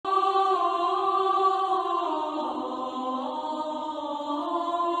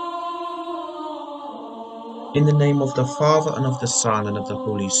In the name of the Father, and of the Son, and of the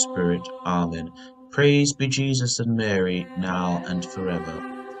Holy Spirit. Amen. Praise be Jesus and Mary, now and forever.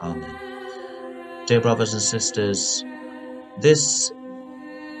 Amen. Dear brothers and sisters, this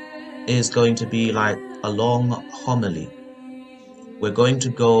is going to be like a long homily. We're going to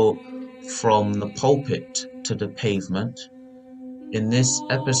go from the pulpit to the pavement in this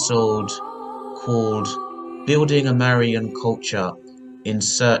episode called Building a Marian Culture in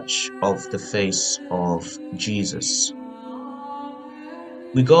Search of the Face of Jesus.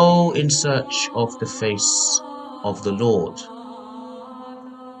 We go in search of the face of the Lord,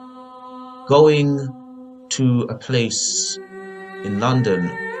 going to a place in London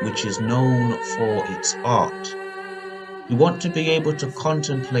which is known for its art. We want to be able to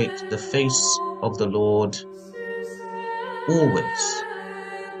contemplate the face of the Lord always.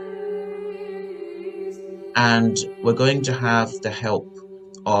 And we're going to have the help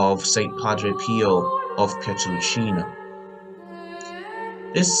of Saint Padre Pio of Pietrelcina.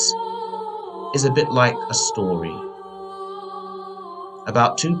 This is a bit like a story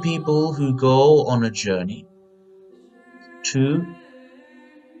about two people who go on a journey to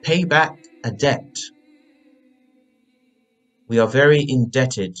pay back a debt. We are very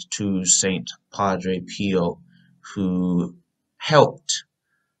indebted to Saint Padre Pio, who helped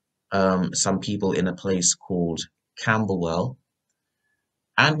some people in a place called Camberwell.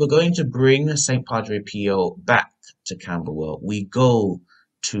 And we're going to bring Saint Padre Pio back to Camberwell. We go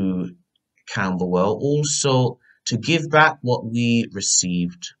to Camberwell also to give back what we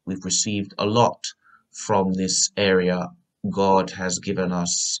received. We've received a lot from this area. God has given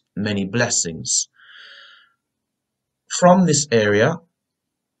us many blessings from this area,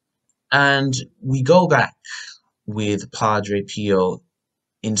 and we go back with Padre Pio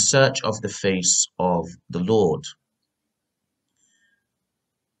in search of the face of the Lord.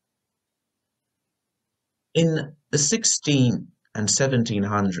 In the 16 and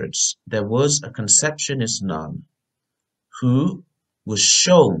 1700s, there was a Conceptionist nun who was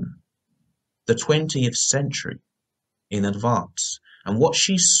shown the 20th century in advance. And what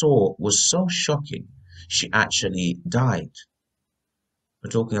she saw was so shocking, she actually died. We're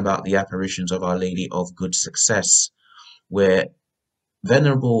talking about the apparitions of Our Lady of Good Success, where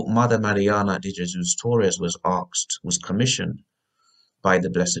Venerable Mother Mariana de Jesus Torres was commissioned by the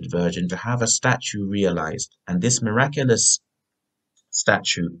Blessed Virgin to have a statue realized. And this miraculous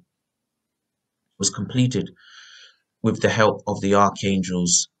statue was completed with the help of the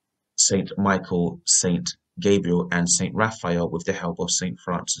archangels Saint Michael, Saint Gabriel, and Saint Raphael, with the help of Saint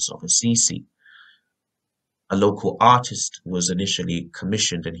Francis of Assisi. A local artist was initially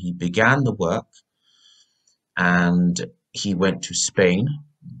commissioned, and he began the work, and he went to Spain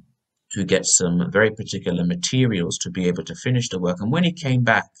to get some very particular materials to be able to finish the work. And when he came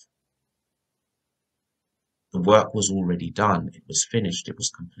back, the work was already done. It was finished. It was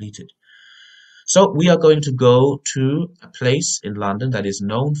completed. So we are going to go to a place in London that is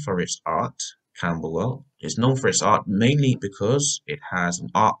known for its art. Camberwell is known for its art mainly because it has an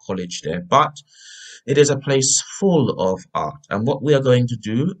art college there, but it is a place full of art. And what we are going to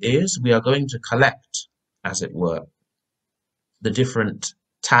do is we are going to collect, as it were, the different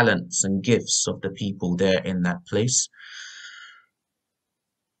talents and gifts of the people there in that place.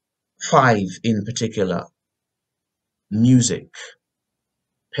 5 in particular: music,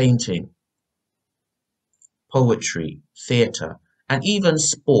 painting, poetry, theatre, and even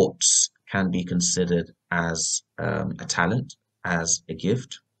sports can be considered as a talent, as a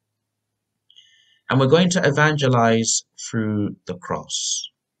gift. And we're going to evangelize through the cross.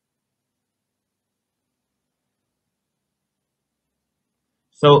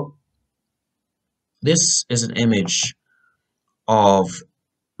 So this is an image of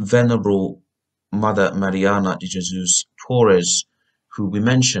Venerable Mother Mariana de Jesus Torres, who we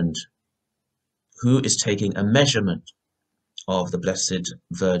mentioned, who is taking a measurement of the Blessed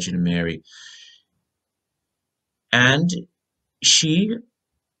Virgin Mary. And she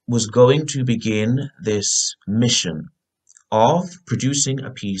was going to begin this mission of producing a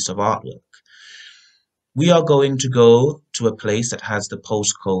piece of artwork. We are going to go to a place that has the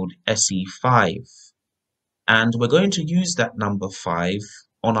postcode SE5, and we're going to use that number 5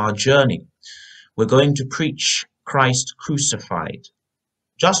 on our journey. We're going to preach Christ crucified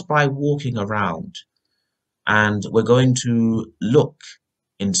just by walking around, and we're going to go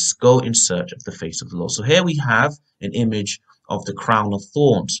in search of the face of the Lord. So here we have an image of the crown of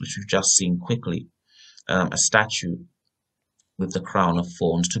thorns, which we've just seen quickly, a statue with the crown of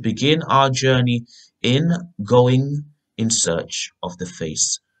thorns, to begin our journey in going in search of the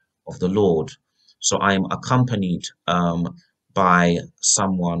face of the Lord. So I am accompanied by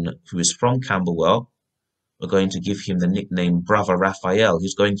someone who is from Camberwell, We're going to give him the nickname Brother Raphael.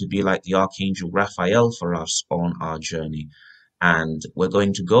 He's going to be like the Archangel Raphael for us on our journey. And we're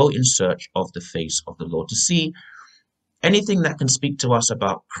going to go in search of the face of the Lord to see anything that can speak to us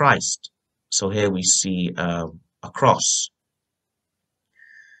about Christ. So here we see a cross.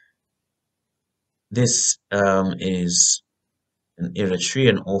 This is an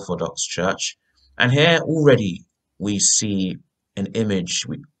Eritrean Orthodox church. And here already we see an image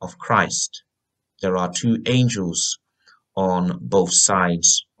of Christ. There are two angels on both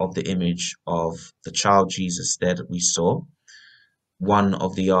sides of the image of the child Jesus there that we saw. One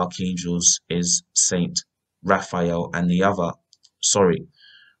of the archangels is Saint Raphael, and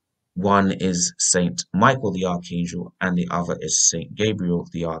one is Saint Michael the Archangel, and the other is Saint Gabriel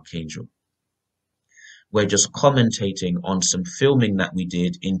the Archangel. We're just commentating on some filming that we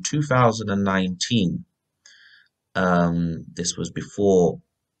did in 2019. This was before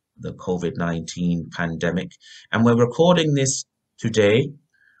the COVID-19 pandemic, and we're recording this today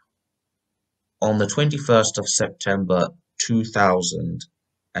on the 21st of September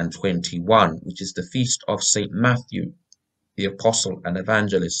 2021, which is the feast of Saint Matthew, the apostle and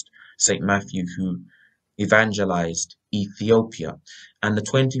evangelist, Saint Matthew who evangelized Ethiopia. And the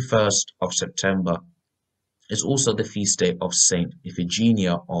 21st of September is also the feast day of Saint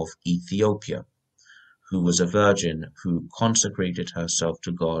Iphigenia of Ethiopia, who was a virgin who consecrated herself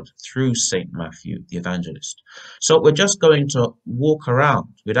to God through Saint Matthew the evangelist. So we're just going to walk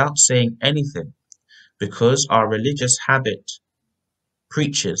around without saying anything, because our religious habit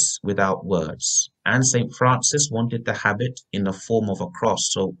preaches without words. And St. Francis wanted the habit in the form of a cross.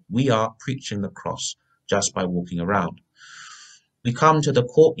 So we are preaching the cross just by walking around. We come to the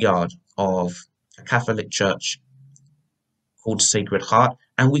courtyard of a Catholic church called Sacred Heart,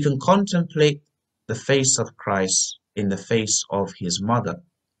 and we can contemplate the face of Christ in the face of his mother.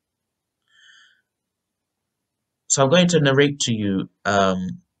 So I'm going to narrate to you our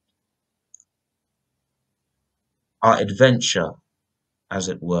adventure, as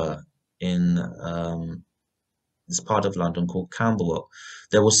it were, in this part of London called Camberwell.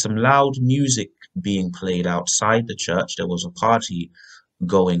 There was some loud music being played outside the church. There was a party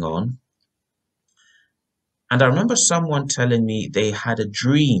going on. And I remember someone telling me they had a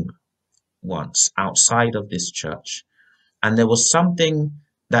dream once outside of this church, and there was something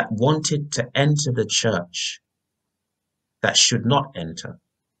that wanted to enter the church that should not enter.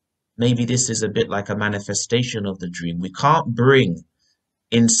 Maybe this is a bit like a manifestation of the dream. We can't bring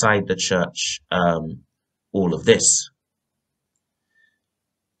inside the church all of this.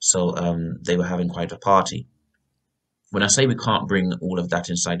 So they were having quite a party. When I say we can't bring all of that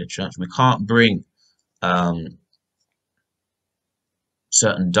inside the church, we can't bring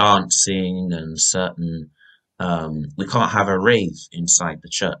certain dancing and certain we can't have a rave inside the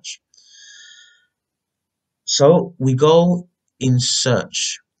church. So we go in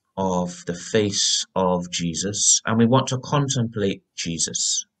search of the face of Jesus, and we want to contemplate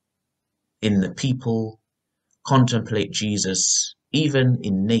Jesus in the people, contemplate Jesus even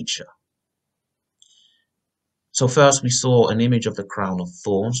in nature. So first we saw an image of the crown of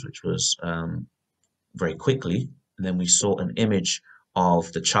thorns, which was very quickly, and then we saw an image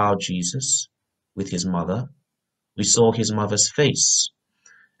of the child Jesus with his mother. We saw his mother's face,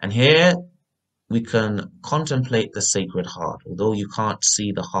 and here we can contemplate the Sacred Heart, although you can't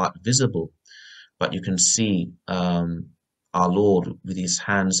see the heart visible, but you can see our Lord with his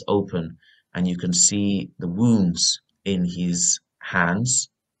hands open, and you can see the wounds in his hands,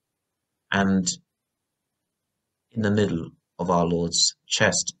 and in the middle of our Lord's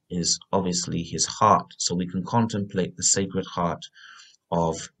chest is obviously his heart, so we can contemplate the Sacred Heart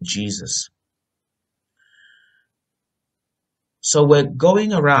of Jesus. So we're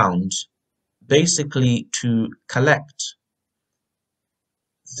going around basically to collect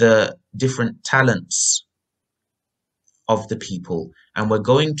the different talents of the people, and we're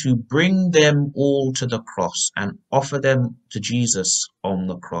going to bring them all to the cross and offer them to Jesus on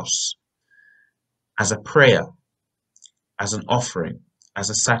the cross as a prayer, as an offering, as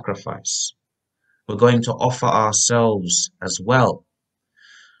a sacrifice. We're going to offer ourselves as well,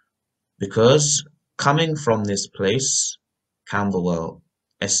 because coming from this place, Camberwell,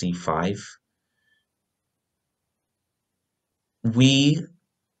 SE5, we,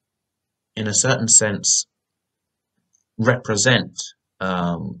 in a certain sense, represent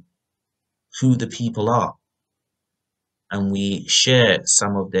who the people are, and we share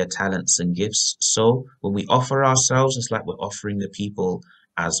some of their talents and gifts. So when we offer ourselves, it's like we're offering the people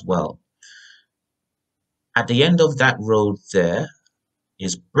as well. At the end of that road there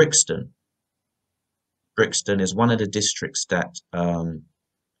is Brixton. Brixton is one of the districts that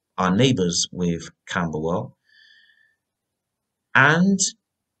our neighbours with Camberwell. And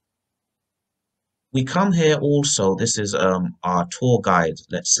we come here also, this is our tour guide,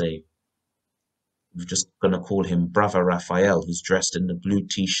 let's say. We're just going to call him Brother Raphael, who's dressed in the blue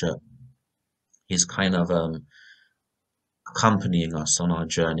t-shirt. He's kind of accompanying us on our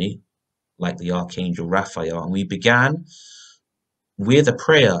journey, like the Archangel Raphael. And we began with a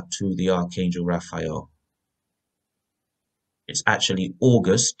prayer to the Archangel Raphael. It's actually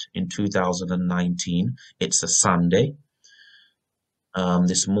August in 2019. It's a Sunday.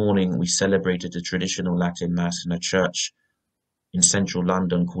 This morning we celebrated the traditional Latin Mass in a church in central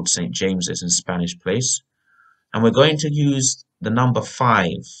London called St. James's in Spanish Place. And we're going to use the number 5,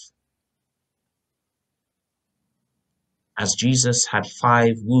 as Jesus had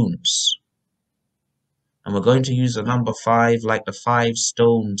 5 wounds. And we're going to use the number 5 like the 5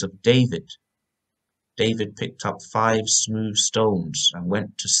 stones of David. David picked up 5 smooth stones and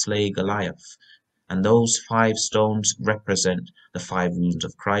went to slay Goliath. And those 5 stones represent the 5 wounds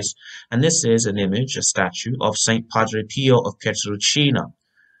of Christ. And this is an image, a statue of Saint Padre Pio of Pietrelcina,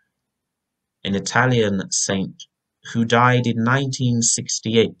 an Italian saint who died in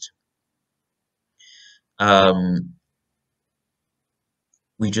 1968.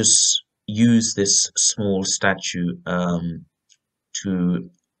 We just use this small statue to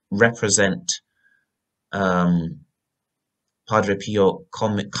represent Padre Pio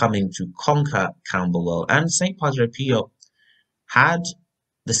coming to conquer Camberwell. And Saint Padre Pio had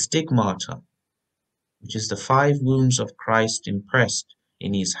the stigmata, which is the 5 wounds of Christ impressed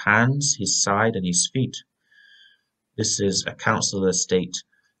in his hands, his side, and his feet. This is a council estate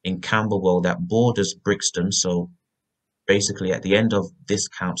in Camberwell that borders Brixton. So basically at the end of this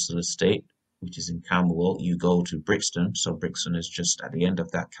council estate, which is in Camberwell, you go to Brixton. So Brixton is just at the end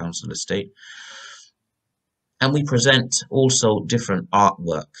of that council estate. And we present also different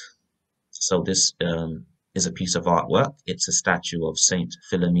artwork. So this is a piece of artwork. It's a statue of Saint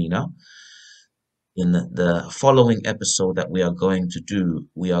Philomena. In the following episode that we are going to do,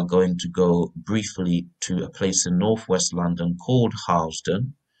 we are going to go briefly to a place in northwest London called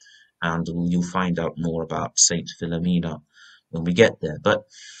Harlesden, and you'll find out more about Saint Philomena when we get there. But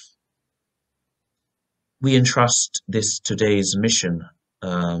we entrust today's mission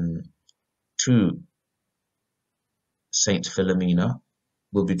to Saint Philomena.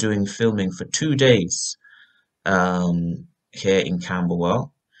 We'll be doing filming for 2 days here in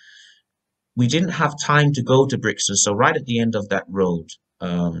Camberwell. We didn't have time to go to Brixton, so right at the end of that road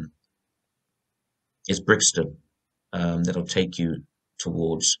is Brixton. That'll take you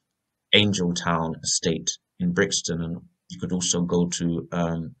towards Angeltown Estate in Brixton, and you could also go to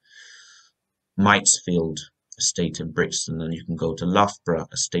Mitesfield Estate in Brixton, and you can go to Loughborough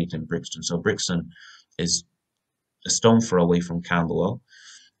Estate in Brixton. So Brixton is a stone throw away from Camberwell.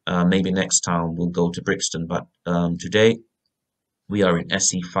 Maybe next time we'll go to Brixton, but today we are in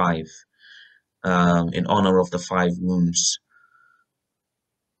SE5 in honor of the 5 wounds.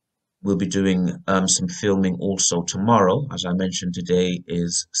 We'll be doing some filming also tomorrow. As I mentioned, today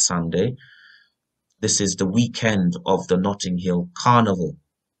is Sunday. This is the weekend of the Notting Hill Carnival.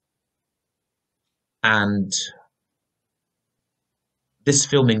 And this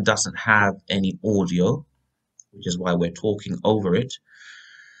filming doesn't have any audio, which is why we're talking over it.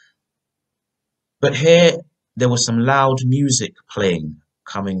 But here, there was some loud music playing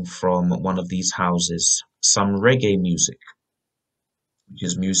coming from one of these houses, some reggae music, which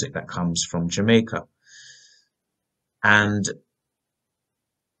is music that comes from Jamaica. And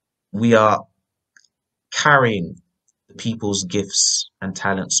we are carrying the people's gifts and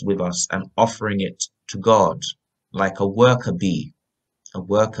talents with us and offering it to God like a worker bee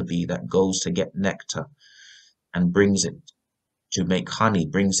that goes to get nectar and brings it to make honey,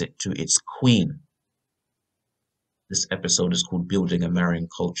 brings it to its queen. This episode is called Building a Marrying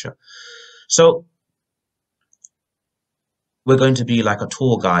Culture. So we're going to be like a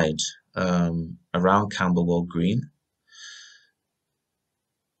tour guide around Camberwell Green.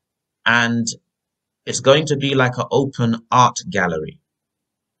 And it's going to be like an open art gallery.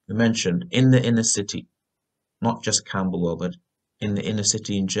 We mentioned in the inner city, not just Camberwell, but in the inner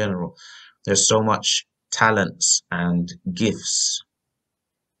city in general. There's so much talents and gifts.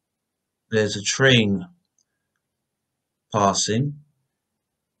 There's a train passing,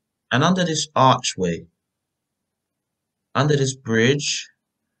 and under this archway, under this bridge,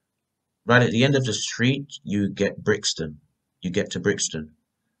 right at the end of the street, you get Brixton. You get to Brixton.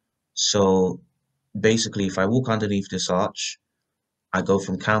 So basically, if I walk underneath this arch, I go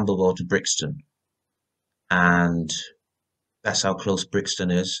from Camberwell to Brixton. And that's how close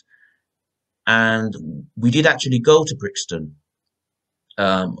Brixton is. And we did actually go to Brixton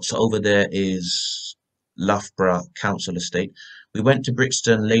So over there is Loughborough Council Estate. We went to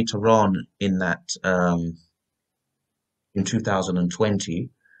Brixton later on in that in 2020,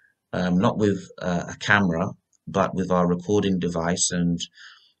 not with a camera, but with our recording device, and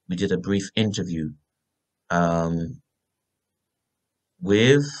we did a brief interview um,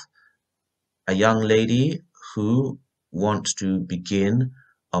 with a young lady who wants to begin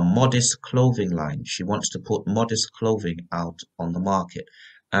a modest clothing line. She wants to put modest clothing out on the market.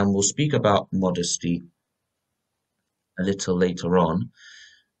 And we'll speak about modesty a little later on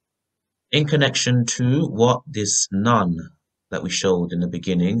in connection to what this nun that we showed in the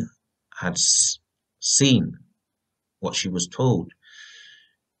beginning had seen, what she was told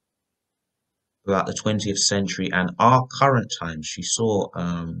about the 20th century and our current times. She saw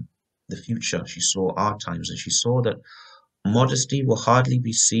the future, she saw our times, and she saw that modesty will hardly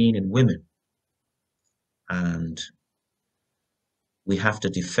be seen in women, and we have to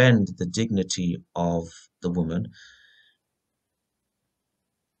defend the dignity of the woman.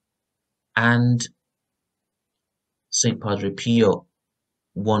 And St. Padre Pio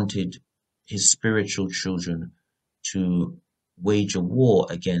wanted his spiritual children to wage a war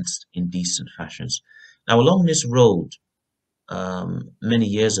against indecent fashions. Now, along this road, many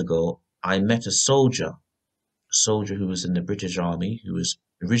years ago, I met a soldier who was in the British Army, who was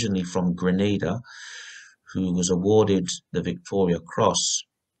originally from Grenada, who was awarded the Victoria Cross.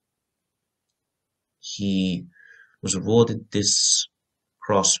 He was awarded this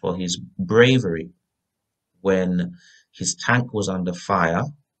cross for his bravery when his tank was under fire.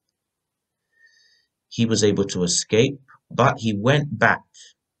 He was able to escape, but he went back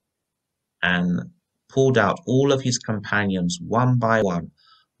and pulled out all of his companions one by one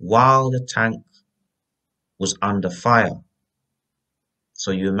while the tank was under fire.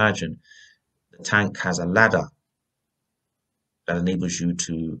 So you imagine the tank has a ladder that enables you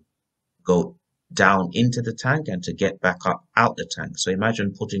to go down into the tank and to get back up out the tank. So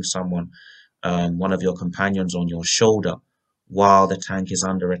imagine putting someone, one of your companions, on your shoulder while the tank is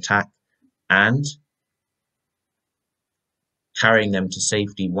under attack and carrying them to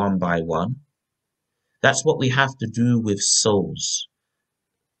safety one by one. That's what we have to do with souls.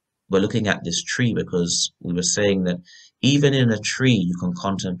 We're looking at this tree because we were saying that even in a tree you can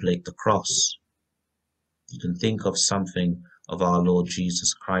contemplate the cross. You can think of something of our Lord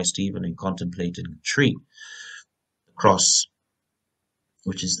Jesus Christ even in contemplating a tree, the cross,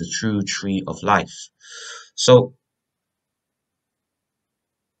 which is the true tree of life. So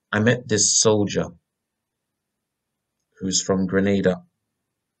I met this soldier who's from Grenada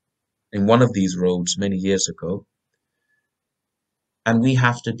in one of these roads many years ago, and we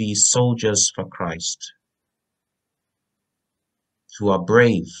have to be soldiers for Christ who are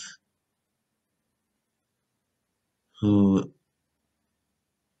brave, who,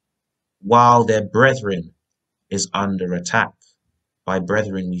 while their brethren is under attack, by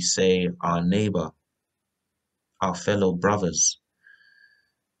brethren we say our neighbor, our fellow brothers,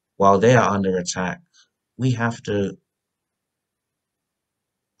 while they are under attack, we have to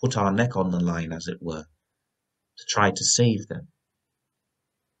put our neck on the line, as it were, to try to save them.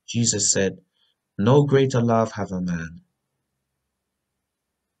 Jesus said, "No greater love hath a man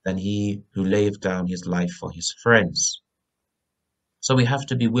than he who layeth down his life for his friends." So we have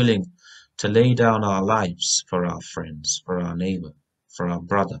to be willing to lay down our lives for our friends, for our neighbor, for our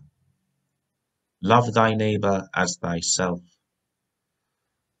brother. Love thy neighbor as thyself.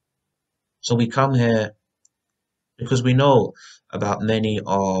 So we come here because we know about many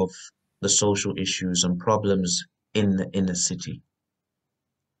of the social issues and problems in the inner city.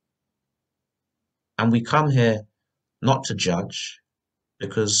 And we come here not to judge,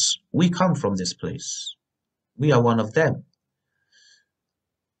 because we come from this place. We are one of them.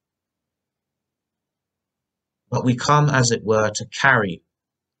 But we come, as it were, to carry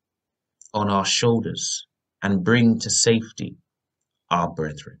on our shoulders and bring to safety our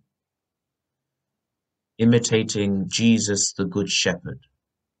brethren, imitating Jesus, the Good Shepherd.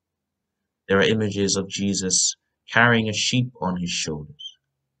 There are images of Jesus carrying a sheep on his shoulders.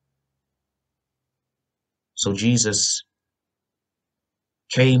 So Jesus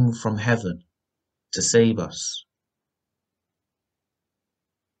came from heaven to save us.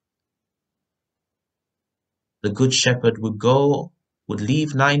 The Good Shepherd would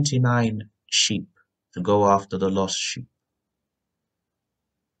leave 99 sheep to go after the lost sheep.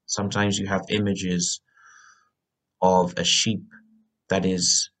 Sometimes you have images of a sheep that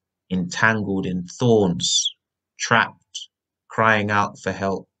is entangled in thorns, trapped, crying out for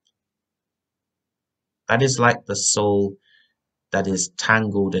help. That is like the soul that is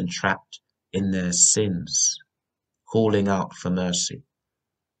tangled and trapped in their sins, calling out for mercy.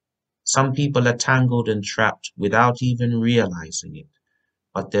 Some people are tangled and trapped without even realizing it,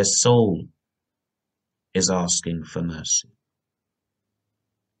 but their soul is asking for mercy.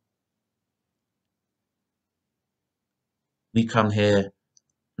 We come here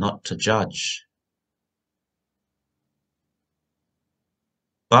not to judge,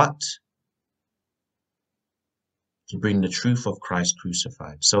 but to bring the truth of Christ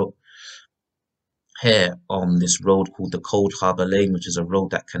crucified. So here on this road called the Cold Harbour Lane, which is a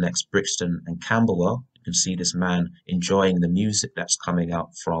road that connects Brixton and Camberwell, you can see this man enjoying the music that's coming out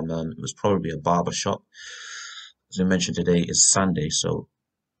from, it was probably a barber shop. As we mentioned, today is Sunday, so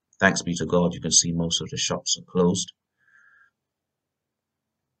thanks be to God, you can see most of the shops are closed.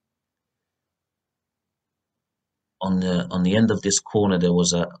 On the end of this corner, there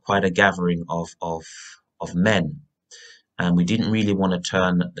was quite a gathering of men, and we didn't really want to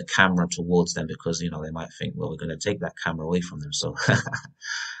turn the camera towards them because they might think, well, we're going to take that camera away from them. So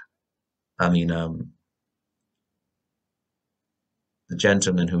I mean, the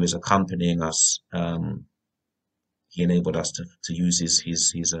gentleman who is accompanying us, he enabled us to use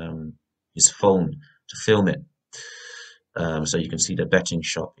his phone to film it. So you can see the betting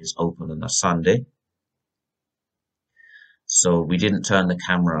shop is open on a Sunday. So we didn't turn the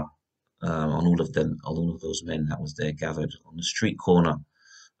camera on all of them, on all of those men that was there gathered on the street corner,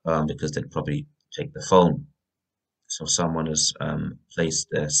 because they'd probably take the phone. So someone has placed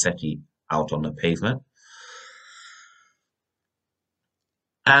their SETI out on the pavement.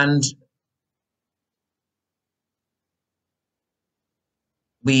 And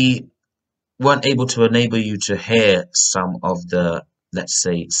we weren't able to enable you to hear some of the, let's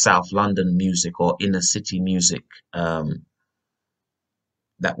say, South London music or inner city music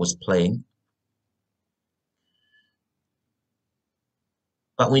that was playing.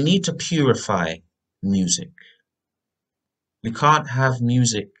 But we need to purify music. We can't have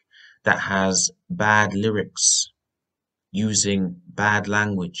music that has bad lyrics, using bad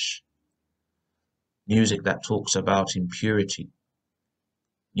language, music that talks about impurity.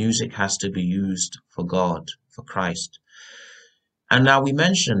 Music has to be used for God, for Christ. And now we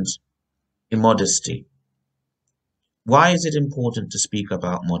mentioned immodesty. Why is it important to speak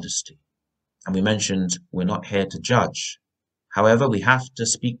about modesty? And we mentioned we're not here to judge. However, we have to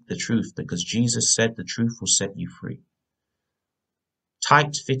speak the truth because Jesus said the truth will set you free.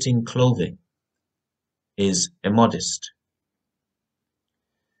 Tight-fitting clothing is immodest.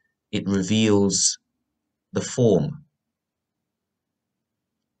 It reveals the form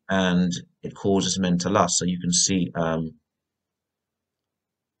and it causes men to lust. So you can see,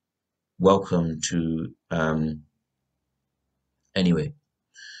 welcome to, anyway,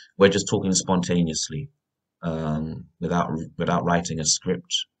 we're just talking spontaneously, without writing a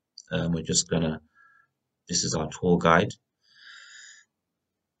script. We're just this is our tour guide.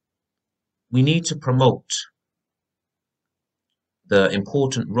 We need to promote the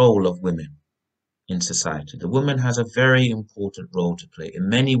important role of women in society. The woman has a very important role to play. In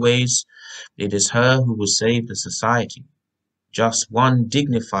many ways, it is her who will save the society. Just one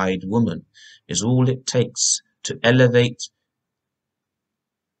dignified woman is all it takes to elevate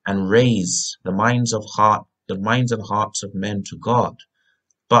and raise the minds and hearts of men to God.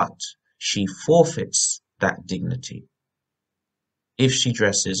 But she forfeits that dignity if she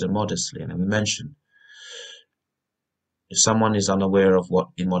dresses immodestly. And we mentioned, if someone is unaware of what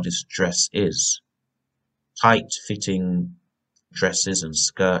immodest dress is, tight-fitting dresses and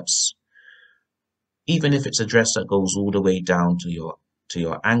skirts, even if it's a dress that goes all the way down to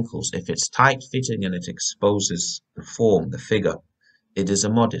your ankles, if it's tight-fitting and it exposes the form, the figure, it is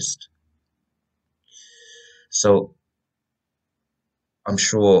immodest. So I'm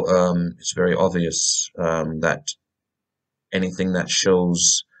sure it's very obvious that anything that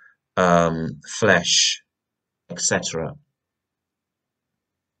shows flesh, etc.,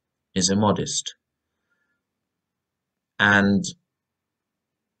 is immodest. And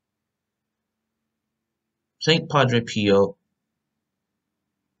Saint Padre Pio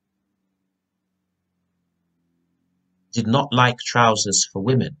did not like trousers for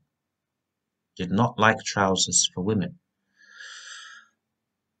women. Did not like trousers for women.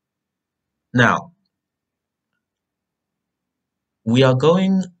 Now, we are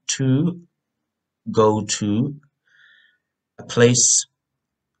going to go to a place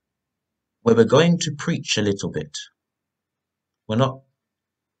where we're going to preach a little bit. We're not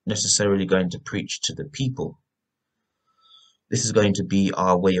necessarily going to preach to the people. This is going to be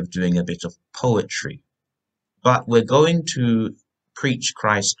our way of doing a bit of poetry. But we're going to preach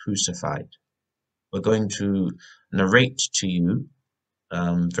Christ crucified. We're going to narrate to you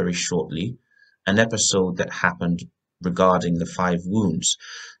very shortly an episode that happened regarding the 5 wounds.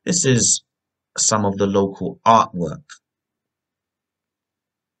 This is some of the local artwork.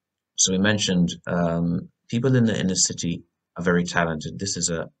 So we mentioned people in the inner city are very talented. This is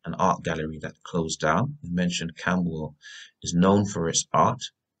an art gallery that closed down. We mentioned Camberwell is known for its art,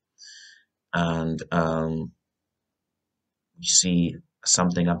 and we see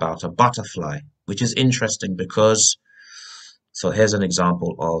something about a butterfly, which is interesting because, so here's an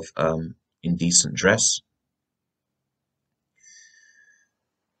example of indecent dress.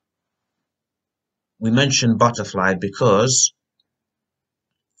 We mentioned butterfly because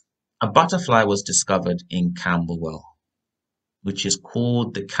a butterfly was discovered in Camberwell, which is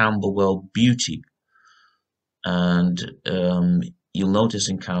called the Camberwell Beauty. And you'll notice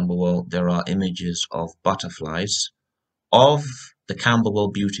in Camberwell there are images of butterflies of the Camberwell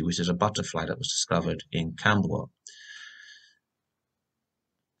Beauty, which is a butterfly that was discovered in Camberwell.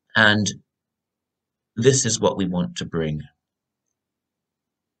 And this is what we want to bring.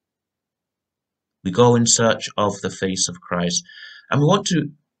 We go in search of the face of Christ, and we want to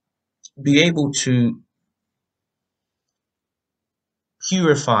be able to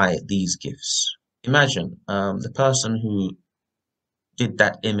purify these gifts. Imagine the person who did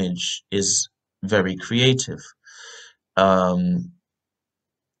that image is very creative. Um,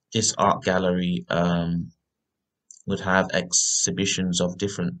 this art gallery would have exhibitions of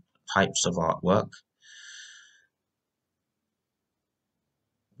different types of artwork.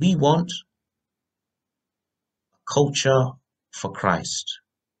 We want a culture for Christ,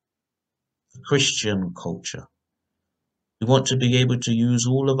 a Christian culture. We want to be able to use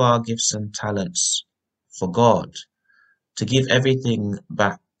all of our gifts and talents for God, to give everything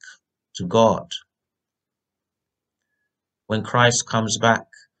back to God. When Christ comes back,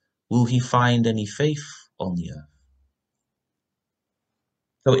 will he find any faith on the earth?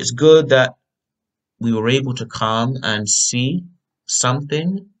 So it's good that we were able to come and see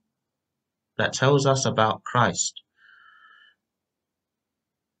something that tells us about Christ.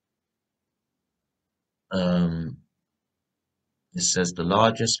 It says the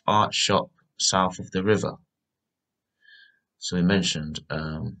largest art shop south of the river. So we mentioned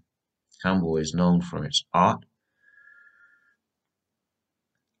Campbell is known for its art.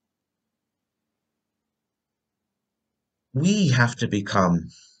 We have to become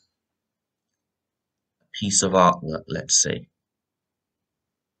a piece of artwork, let's say.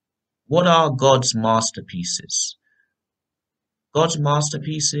 What are God's masterpieces? God's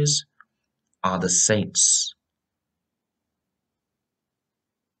masterpieces are the saints.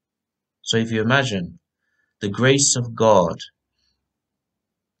 So if you imagine, the grace of God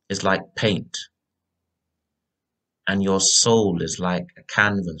is like paint, and your soul is like a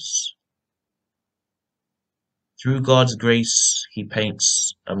canvas. Through God's grace, he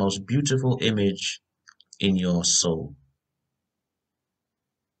paints a most beautiful image in your soul.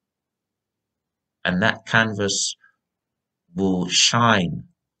 And that canvas will shine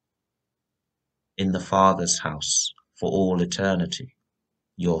in the Father's house for all eternity,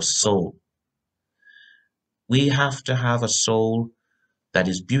 your soul. We have to have a soul that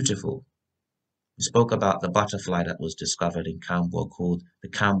is beautiful. We spoke about the butterfly that was discovered in Camberwell called the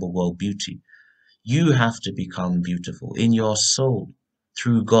Camberwell Beauty. You have to become beautiful in your soul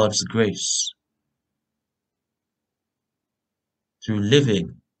through God's grace, through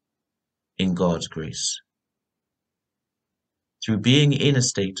living in God's grace, through being in a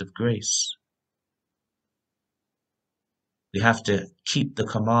state of grace. We have to keep the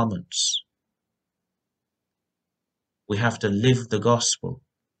commandments. We have to live the gospel.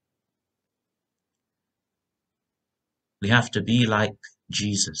 We have to be like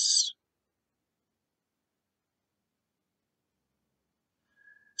Jesus.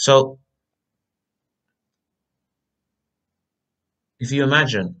 So, if you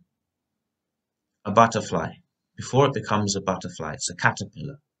imagine a butterfly, before it becomes a butterfly, it's a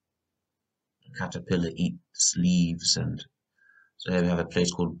caterpillar. The caterpillar eats leaves, and so we have a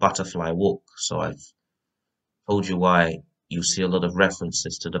place called Butterfly Walk. So I've told you why you see a lot of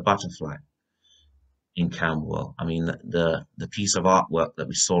references to the butterfly in Camberwell. I mean, the piece of artwork that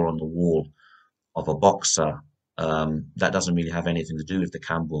we saw on the wall of a boxer, that doesn't really have anything to do with the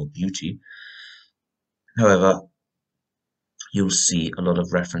Camberwell Beauty. However, you'll see a lot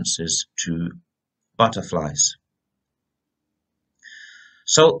of references to butterflies.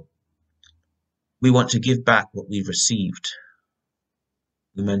 So we want to give back what we've received.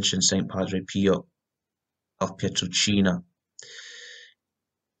 We mentioned Saint Padre Pio of Pietrelcina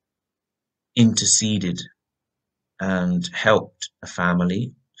interceded and helped a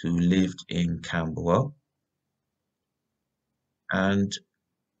family who lived in Camberwell. And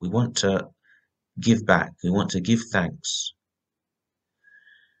we want to give back. We want to give thanks.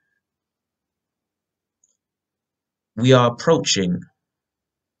 We are approaching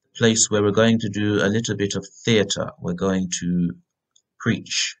the place where we're going to do a little bit of theatre. We're going to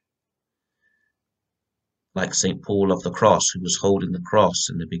preach like St. Paul of the Cross, who was holding the cross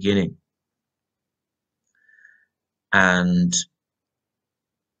in the beginning. And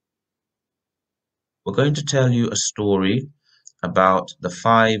we're going to tell you a story about the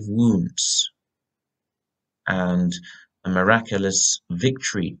 5 wounds and a miraculous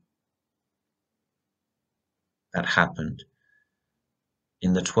victory that happened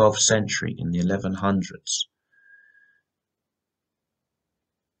in the 12th century, in the 1100s.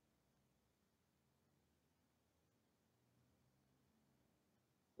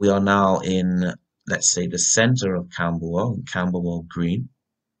 We are now in, let's say, the center of Camberwell, in Camberwell Green.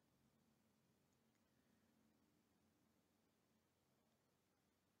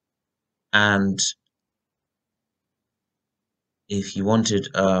 And if you wanted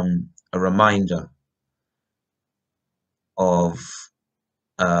a reminder of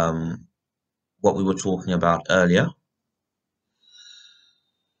what we were talking about earlier,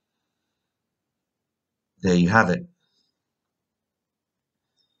 there you have it.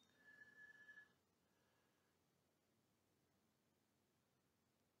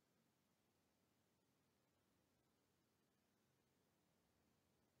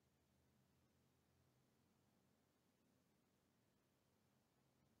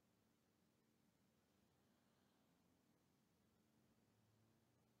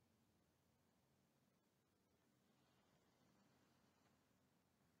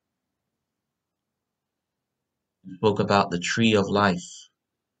 We spoke about the tree of life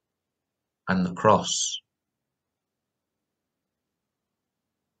and the cross.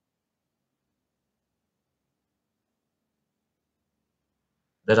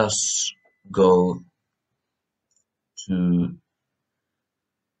 Let us go to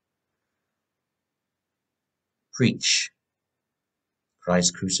preach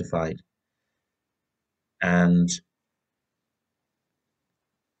Christ crucified. And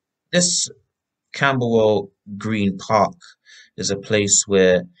this Camberwell Green Park is a place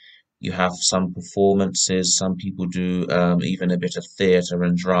where you have some performances. Some people do even a bit of theatre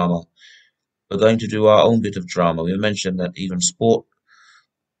and drama. We're going to do our own bit of drama. We mentioned that even sport,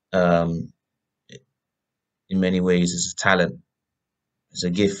 um, in many ways, is a talent, is a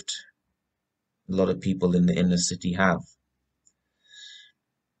gift. A lot of people in the inner city have.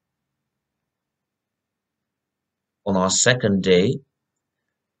 On our second day,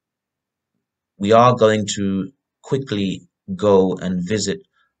 we are going to quickly go and visit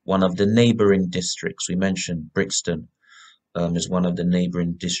one of the neighboring districts. We mentioned Brixton is one of the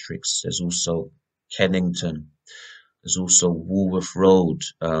neighboring districts. There's also Kennington. There's also Woolworth Road.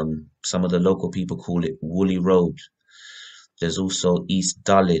 Some of the local people call it Woolly Road. There's also East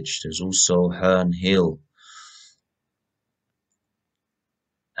Dulwich. There's also Herne Hill.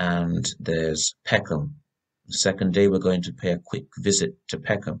 And there's Peckham. The second day, we're going to pay a quick visit to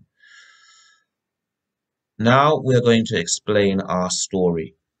Peckham. Now we're going to explain our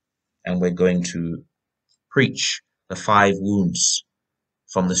story, and we're going to preach the 5 wounds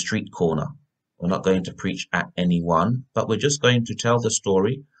from the street corner. We're not going to preach at any one, but we're just going to tell the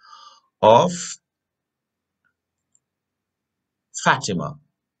story of Fatima.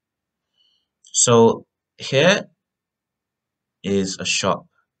 So here is a shop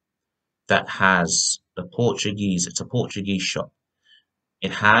that has the Portuguese, it's a Portuguese shop.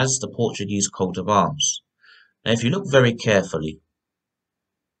 It has the Portuguese coat of arms. Now, if you look very carefully,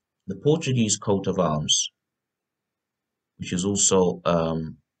 the Portuguese coat of arms, which is also,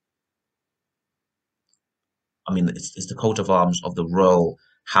 it's the coat of arms of the royal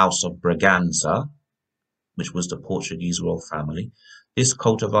house of Braganza, which was the Portuguese royal family. This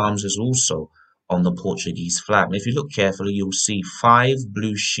coat of arms is also on the Portuguese flag. And if you look carefully, you'll see 5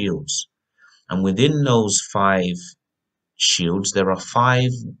 blue shields. And within those 5 shields, there are 5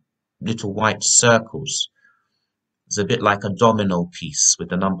 little white circles. It's a bit like a domino piece with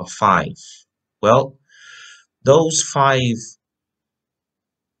the number 5. Well, those 5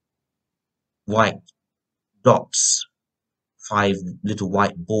 white dots, 5 little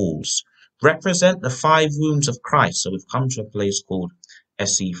white balls, represent the 5 wounds of Christ. So we've come to a place called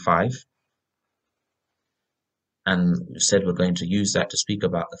SE5. And we said we're going to use that to speak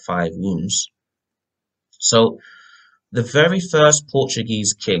about the 5 wounds. So the very first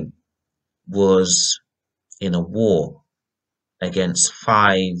Portuguese king was in a war against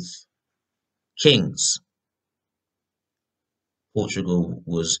 5 kings. Portugal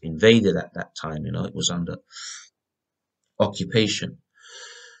was invaded at that time, it was under occupation.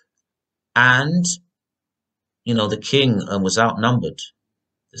 And, the king was outnumbered.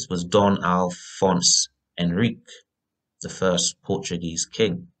 This was Don Alfonso Henrique, the first Portuguese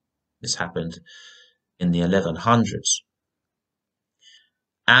king. This happened in the 1100s.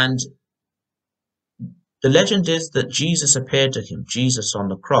 And the legend is that Jesus appeared to him, Jesus on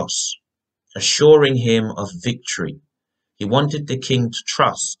the cross, assuring him of victory. He wanted the king to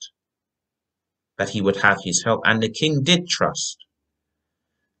trust that he would have his help, and the king did trust,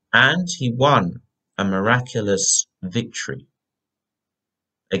 and he won a miraculous victory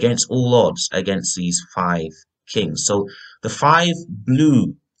against all odds against these five kings. So the five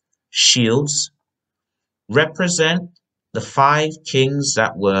blue shields represent the five kings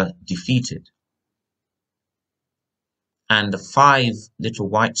that were defeated, and the five little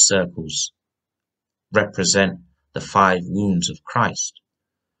white circles represent the five wounds of Christ.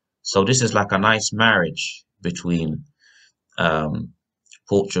 So this is like a nice marriage between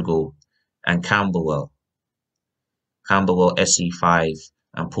Portugal and Camberwell. Camberwell SE5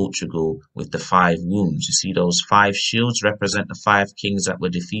 and Portugal with the five wounds. You see, those five shields represent the five kings that were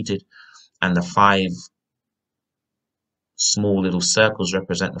defeated, and the five small little circles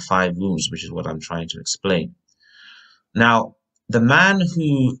represent the five wounds, which is what I'm trying to explain. Now, the man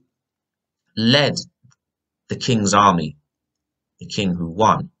who led the king's army, the king who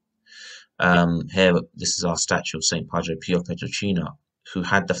won, here, this is our statue of St. Padre Pio Petrocino, who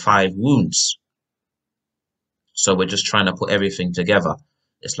had the five wounds. So we're just trying to put everything together.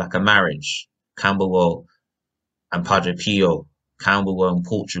 It's like a marriage. Camberwell and Padre Pio, Camberwell and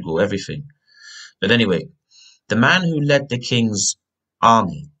Portugal, everything. But anyway, the man who led the king's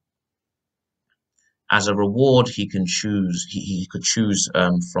army, as a reward, he could choose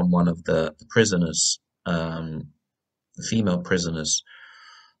from one of the prisoners, the female prisoners,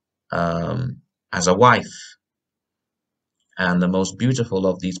 as a wife. And the most beautiful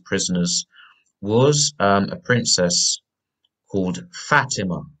of these prisoners was a princess called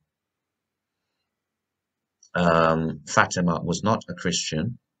Fatima. Fatima was not a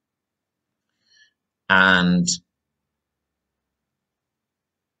Christian, and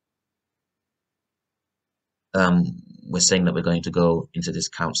we're saying that we're going to go into this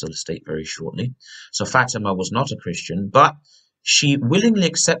council estate very shortly. So Fatima was not a Christian, but she willingly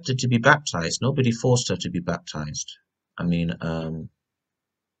accepted to be baptized. Nobody forced her to be baptized. I mean, the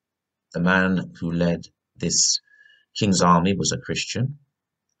man who led this king's army was a Christian.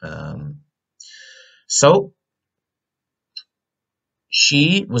 So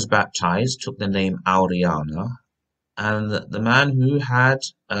she was baptized, took the name Auriana, and the man who had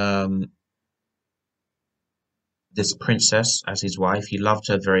this princess as his wife, he loved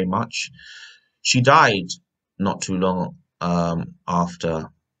her very much. She died not too long after,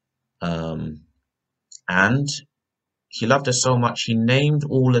 and he loved her so much he named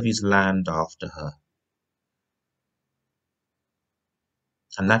all of his land after her.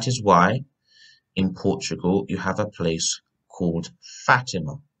 And that is why in Portugal you have a place called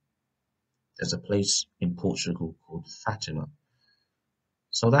Fatima. There's a place in Portugal called Fatima.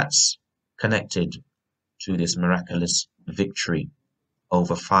 So that's connected to this miraculous victory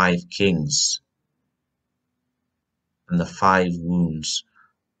over five kings and the five wounds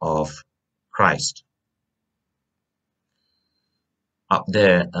of Christ. Up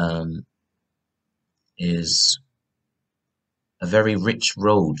there is a very rich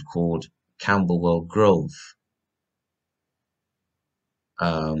road called Camberwell Grove.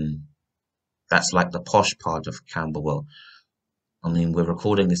 That's like the posh part of Camberwell. I mean, we're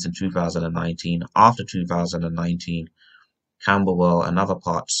recording this in 2019. After 2019, Camberwell and other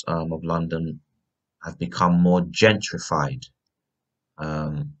parts of London have become more gentrified.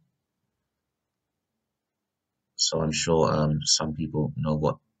 So I'm sure some people know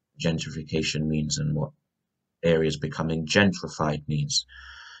what gentrification means and what areas becoming gentrified means.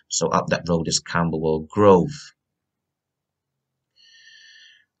 So up that road is Camberwell Grove.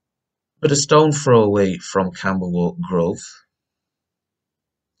 But a stone throw away from Camberwell Grove,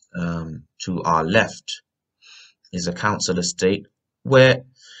 to our left, is a council estate where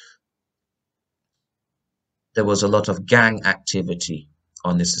there was a lot of gang activity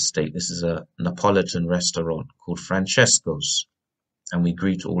on this estate. This is a Neapolitan restaurant called Francesco's, and we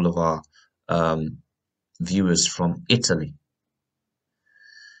greet all of our viewers from Italy.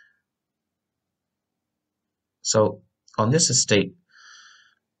 So on this estate,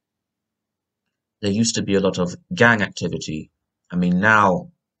 there used to be a lot of gang activity. I mean,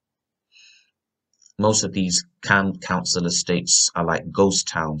 now most of these council estates are like ghost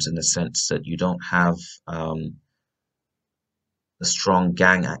towns in the sense that you don't have the strong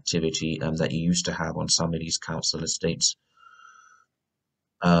gang activity, that you used to have on some of these council estates.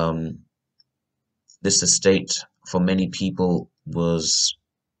 This estate for many people was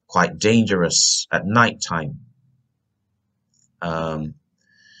quite dangerous at night time. Um,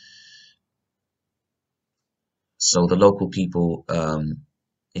 so the local people,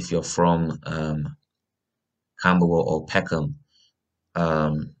 if you're from Camberwell or Peckham,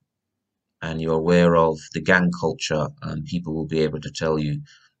 um, and you're aware of the gang culture, people will be able to tell you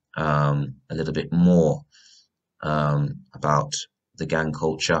a little bit more about the gang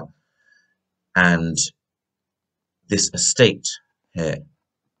culture and this estate here,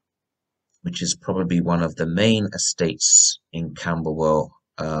 which is probably one of the main estates in Camberwell,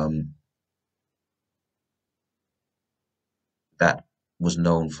 that was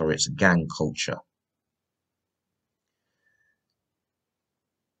known for its gang culture.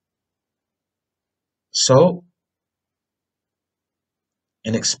 So,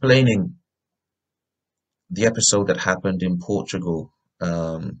 in explaining the episode that happened in Portugal,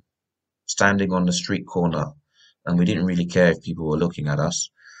 standing on the street corner, and we didn't really care if people were looking at us,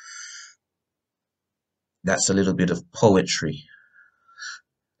 that's a little bit of poetry,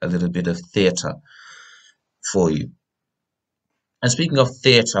 a little bit of theatre for you. And speaking of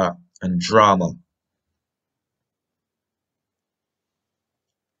theatre and drama,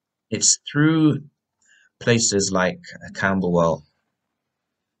 it's through places like Camberwell,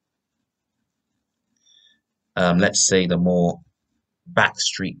 let's say the more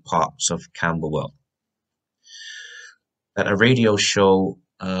backstreet parts of Camberwell, that a radio show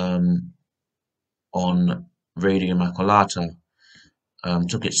on Radio Immacolata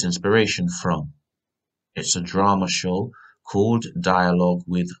took its inspiration from. It's a drama show called Dialogue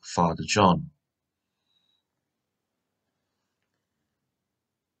with Father John.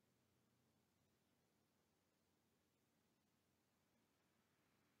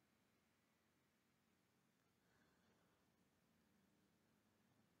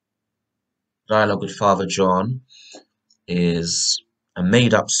 Dialogue with Father John is a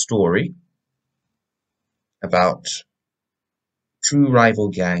made-up story about two rival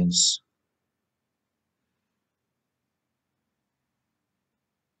gangs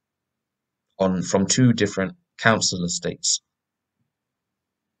on from two different council estates.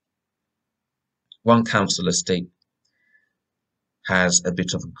 One council estate has a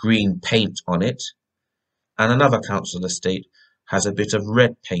bit of green paint on it, and another council estate has a bit of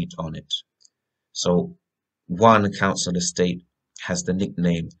red paint on it. So one council estate has the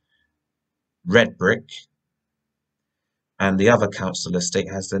nickname Red Brick, and the other council estate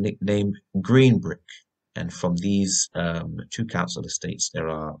has the nickname Green Brick. And from these two council estates, there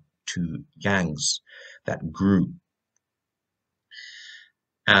are two gangs that grew.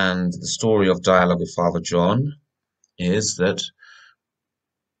 And the story of Dialogue with Father John is that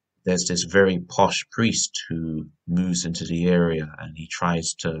there's this very posh priest who moves into the area and he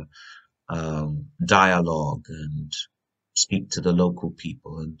tries to dialogue and speak to the local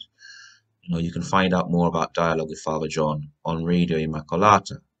people. And you can find out more about Dialogue with Father John on Radio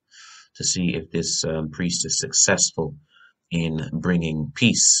Immacolata to see if this priest is successful in bringing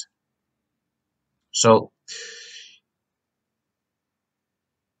peace. So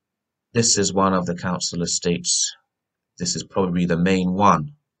this is one of the council estates. This is probably the main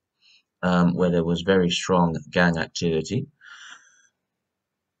one where there was very strong gang activity.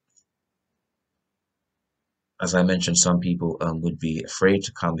 As I mentioned, some people would be afraid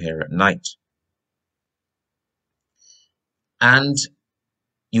to come here at night. And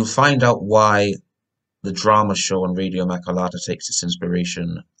you'll find out why the drama show on Radio Immacolata takes its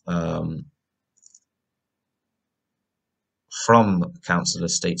inspiration from council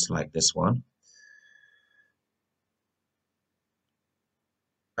estates like this one.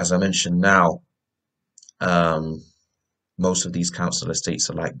 As I mentioned now, most of these council estates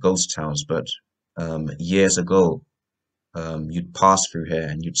are like ghost towns, but years ago, you'd pass through here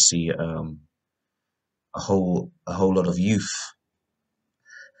and you'd see a whole lot of youth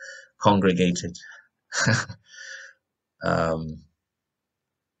congregated. um,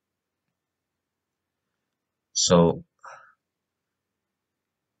 so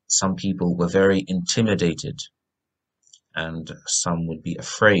some people were very intimidated, and some would be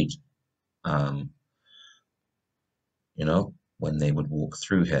afraid, um, when they would walk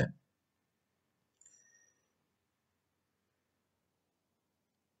through here.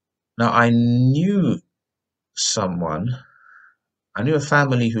 Now, someone, I knew a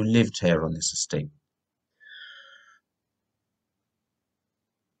family who lived here on this estate.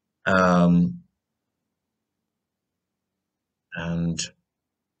 Um, and,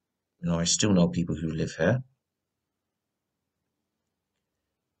 I still know people who live here.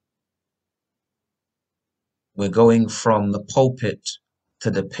 We're going from the pulpit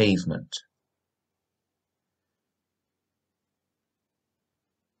to the pavement.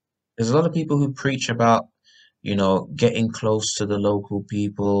 There's a lot of people who preach about, getting close to the local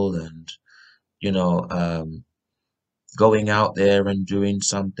people and, you know, um, going out there and doing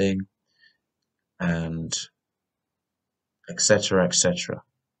something and etc., etc.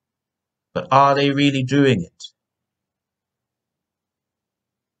 But are they really doing it?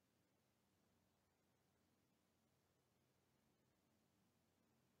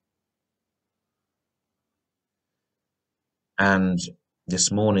 And this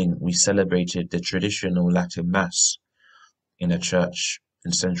morning we celebrated the traditional Latin Mass in a church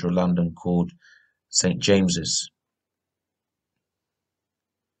in central London called St. James's.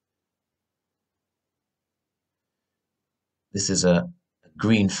 This is a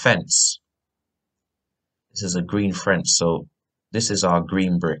green fence. This is a green fence. So this is our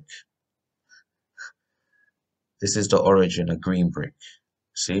green brick. This is the origin, a green brick.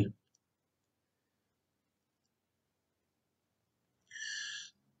 See,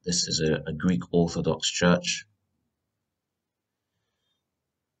 this is a Greek Orthodox church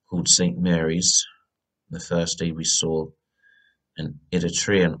called St. Mary's. The first day we saw an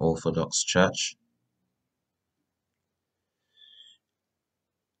Eritrean Orthodox church.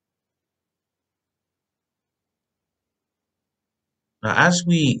 Now, as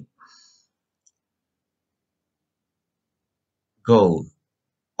we go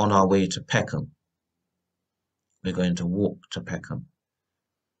on our way to Peckham, we're going to walk to Peckham.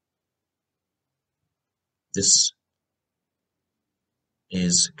 This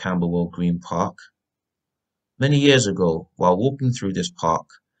is Camberwell Green Park. Many years ago, while walking through this park,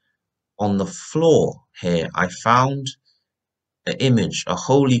 on the floor here, I found an image, a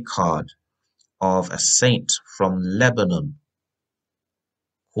holy card of a saint from Lebanon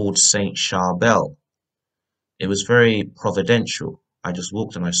called Saint Charbel. It was very providential. I just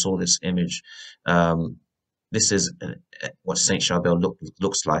walked and I saw this image. Um, this is what Saint Charbel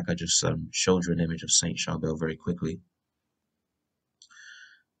looks like. I just showed you an image of Saint Charbel very quickly.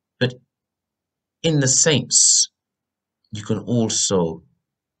 But in the saints, you can also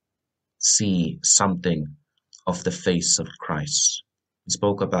see something of the face of Christ. We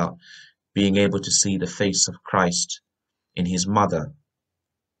spoke about being able to see the face of Christ in his mother.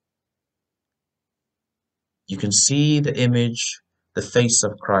 You can see the image, the face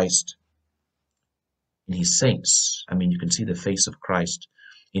of Christ in his saints. I mean, you can see the face of Christ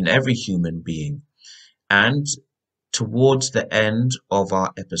in every human being. And towards the end of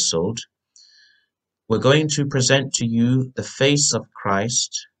our episode, we're going to present to you the face of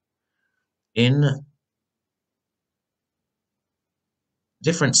Christ in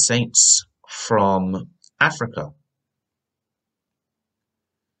different saints from Africa.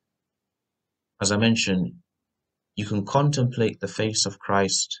 As I mentioned, you can contemplate the face of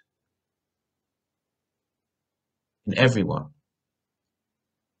Christ in everyone.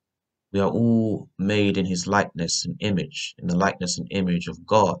 We are all made in his likeness and image, in the likeness and image of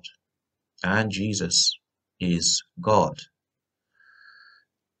God, and Jesus is God.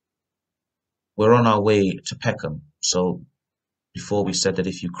 We're on our way to Peckham, so before we said that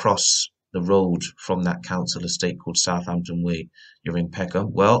if you cross the road from that council estate called Southampton Way, you're in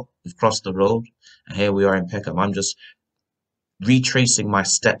Peckham. Well, we've crossed the road, and here we are in Peckham. I'm just retracing my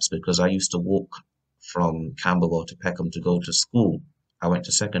steps because I used to walk from Camberwell to Peckham to go to school. I went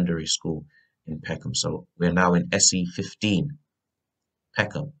to secondary school in Peckham, so we're now in SE 15,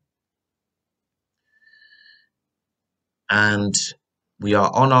 Peckham. And we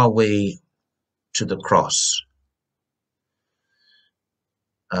are on our way to the cross.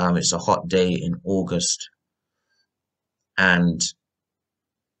 It's a hot day in August, and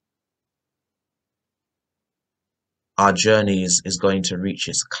our journey is going to reach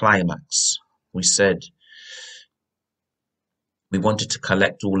its climax. We said we wanted to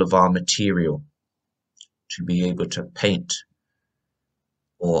collect all of our material to be able to paint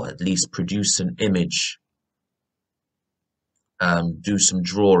or at least produce an image, do some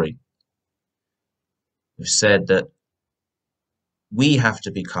drawing. We've said that we have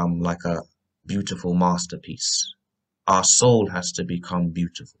to become like a beautiful masterpiece. Our soul has to become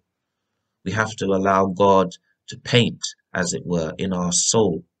beautiful. We have to allow God to paint, as it were, in our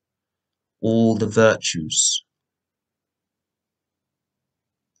soul all the virtues: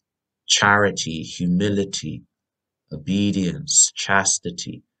 charity, humility, obedience,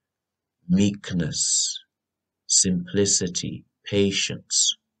 chastity, meekness, simplicity,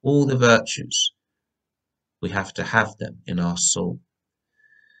 patience, all the virtues. We have to have them in our soul.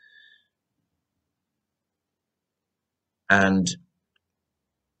 And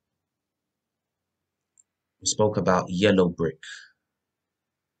we spoke about yellow brick.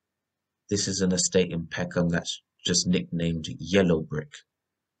 This is an estate in Peckham that's just nicknamed Yellow Brick.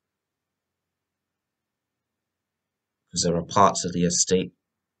 because there are parts of the estate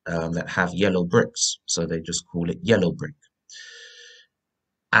that have yellow bricks, so they just call it yellow brick.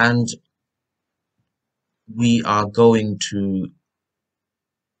 And we are going to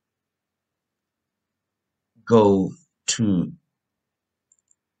go to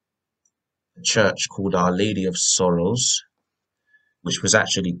a church called Our Lady of Sorrows, which was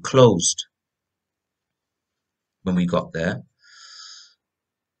actually closed when we got there.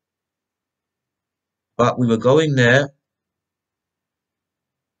 But we were going there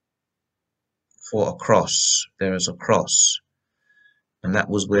for a cross. There is a cross. And that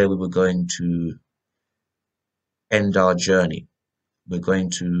was where we were going to end our journey. We're going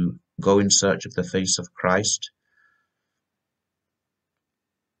to go in search of the face of Christ.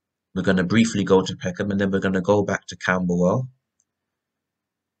 We're going to briefly go to Peckham, and then we're going to go back to Camberwell.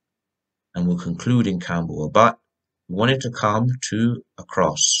 And we'll conclude in Camberwell. But we wanted to come to a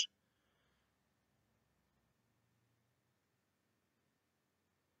cross.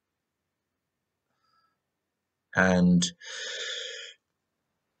 And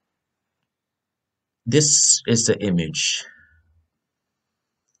this is the image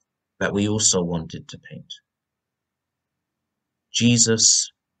that we also wanted to paint.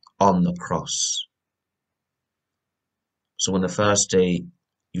 Jesus on the cross. So on the first day,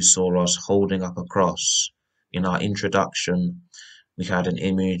 you saw us holding up a cross. In our introduction, we had an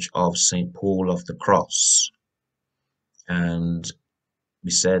image of St. Paul of the cross. And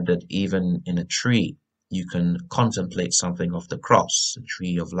we said that even in a tree, you can contemplate something of the cross, the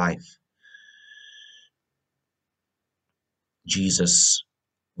tree of life. Jesus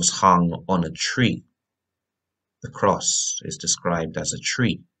was hung on a tree. The cross is described as a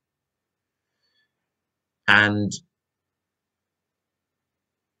tree. And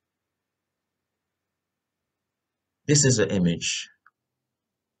this is an image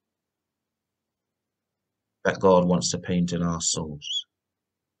that God wants to paint in our souls.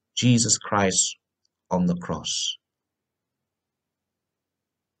 Jesus Christ on the cross.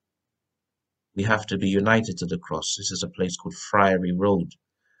 We have to be united to the cross. This is a place called Friary Road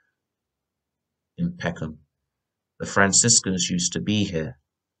in Peckham. The Franciscans used to be here.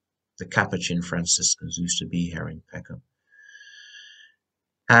 The Capuchin Franciscans used to be here in Peckham.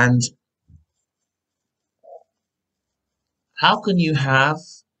 And how can you have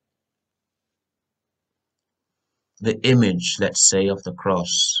the image, let's say, of the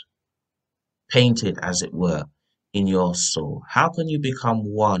cross painted, as it were, in your soul? How can you become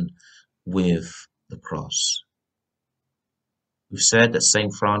one with the cross? We've said that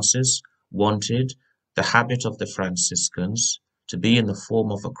St. Francis wanted the habit of the Franciscans to be in the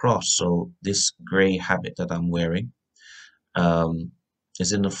form of a cross. So this grey habit that I'm wearing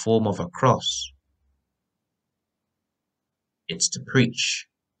is in the form of a cross. It's to preach.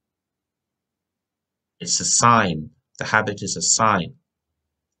 It's a sign. The habit is a sign.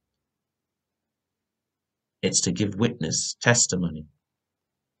 It's to give witness, testimony.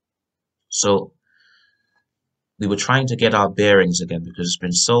 So we were trying to get our bearings again because it's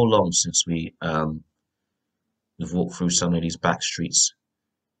been so long since we've walked through some of these back streets,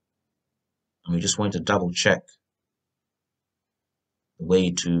 and we just wanted to double check the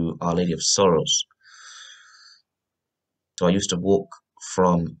way to Our Lady of Sorrows. So I used to walk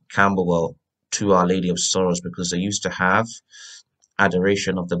from Camberwell to Our Lady of Sorrows because they used to have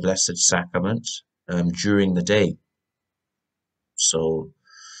adoration of the Blessed Sacrament during the day. So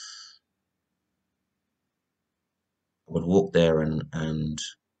I would walk there, and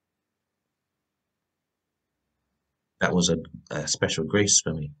that was a special grace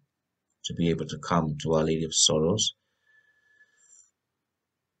for me to be able to come to Our Lady of Sorrows.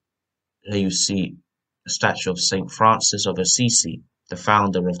 Here you see a statue of St. Francis of Assisi, the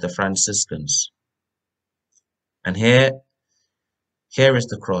founder of the Franciscans. And here is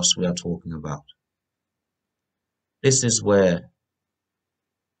the cross we are talking about. This is where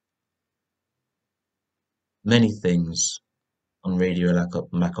many things on Radio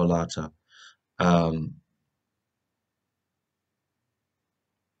Immacolata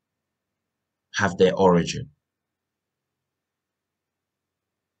have their origin.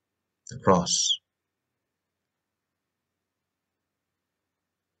 The cross.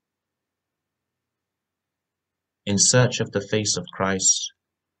 In search of the face of Christ,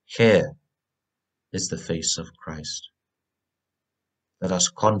 here is the face of Christ. Let us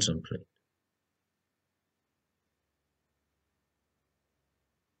contemplate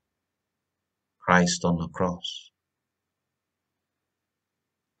Christ on the cross.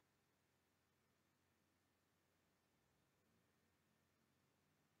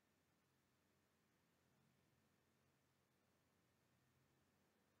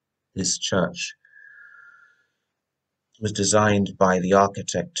 This church was designed by the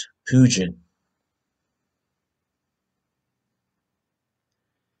architect Pugin,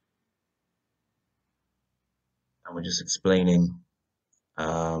 and we're just explaining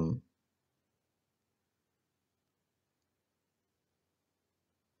um,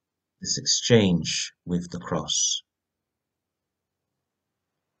 this exchange with the cross.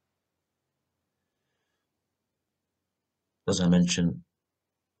 As I mentioned,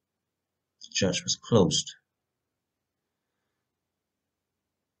 the church was closed.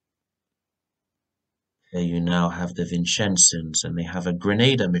 Here you now have the Vincentians, and they have a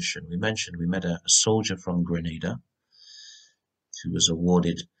Grenada mission. We mentioned we met a soldier from Grenada who was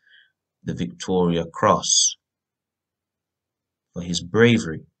awarded the Victoria Cross for his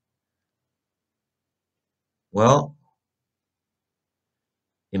bravery. Well,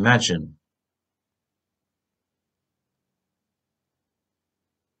 imagine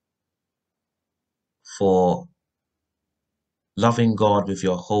for loving God with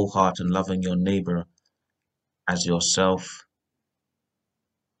your whole heart and loving your neighbor as yourself,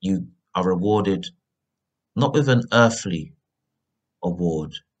 you are rewarded not with an earthly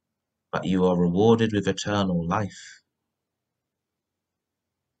award, but you are rewarded with eternal life.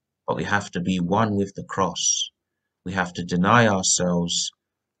 But we have to be one with the cross. We have to deny ourselves,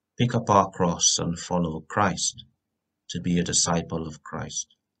 pick up our cross, and follow Christ to be a disciple of Christ.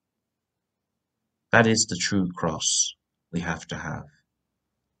 That is the true cross we have to have.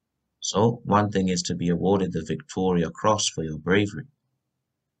 So, one thing is to be awarded the Victoria Cross for your bravery.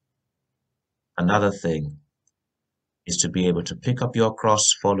 Another thing is to be able to pick up your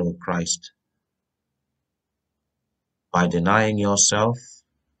cross, follow Christ by denying yourself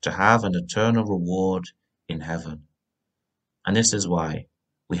to have an eternal reward in heaven. And this is why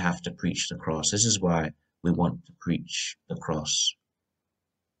we have to preach the cross. This is why we want to preach the cross.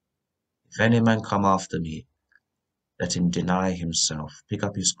 If any man come after me, let him deny himself, pick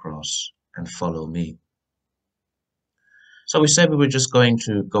up his cross, and follow me. So we said we were just going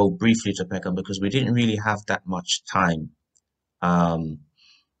to go briefly to Peckham because we didn't really have that much time. The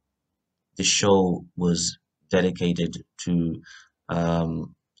show was dedicated to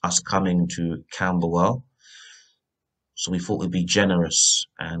us coming to Camberwell. So we thought we'd be generous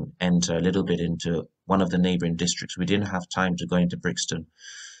and enter a little bit into one of the neighbouring districts. We didn't have time to go into Brixton,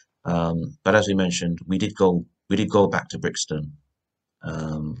 but as we mentioned, we did go back to Brixton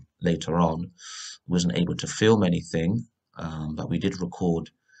later on. Wasn't able to film anything, but we did record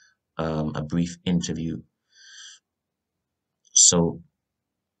a brief interview. So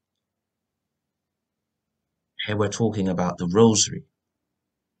here we're talking about the Rosary.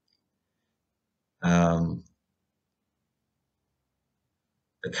 Um,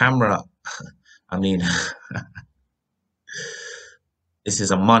 the camera, I mean, this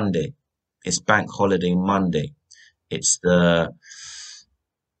is a Monday. It's Bank Holiday Monday. It's the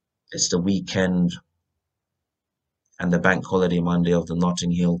it's the weekend and the Bank Holiday Monday of the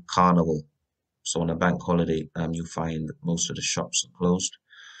Notting Hill Carnival. So on a bank holiday, you find that most of the shops are closed.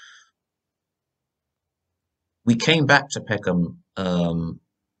 We came back to Peckham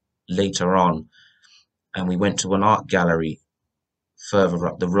later on, and we went to an art gallery further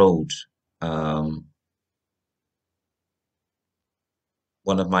up the road. Um,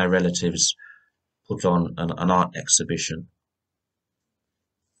 one of my relatives put on an art exhibition,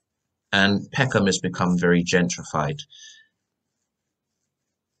 and Peckham has become very gentrified.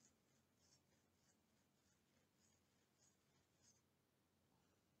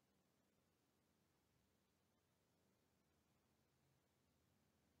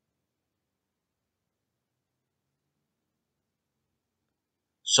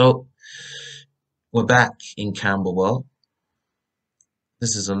 So we're back in Camberwell.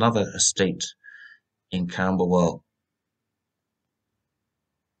 This is another estate in Camberwell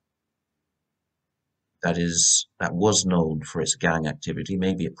that was known for its gang activity.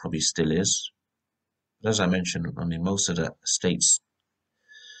 Maybe it probably still is. But as I mentioned, I mean, most of the estates,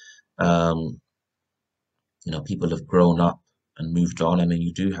 um, people have grown up and moved on. I mean,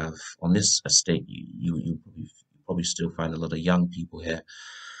 you do have on this estate, you probably still find a lot of young people here.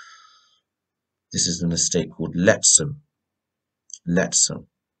 This is an estate called Lettsam,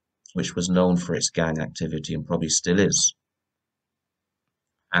 which was known for its gang activity and probably still is.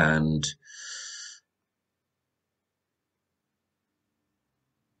 And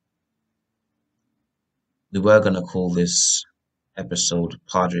we were going to call this episode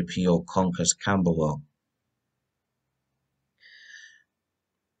Padre Pio Conquers Camberwell,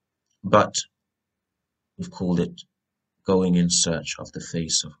 but we've called it Going in Search of the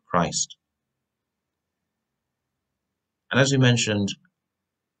Face of Christ. And as we mentioned,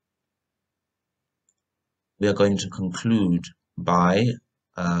 we are going to conclude by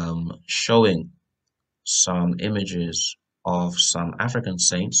showing some images of some African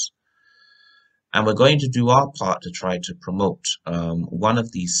saints, and we're going to do our part to try to promote one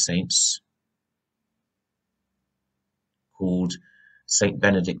of these saints called Saint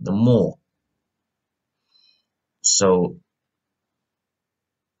Benedict the Moor. So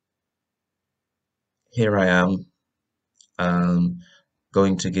here I am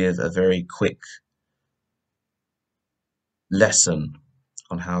going to give a very quick lesson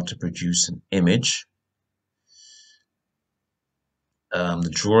on how to produce an image. The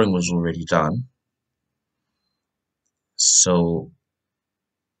drawing was already done. So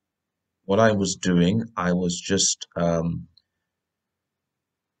what I was doing, I was just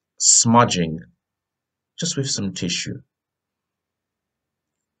smudging just with some tissue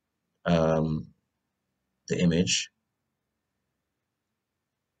the image.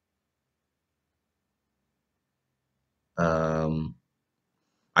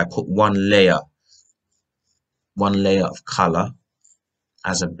 I put one layer of color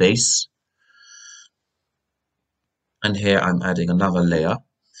as a base, and here I'm adding another layer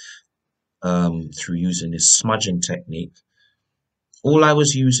through using this smudging technique. All I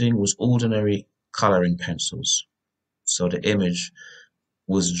was using was ordinary coloring pencils. So the image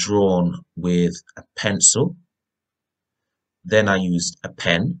was drawn with a pencil. Then I used a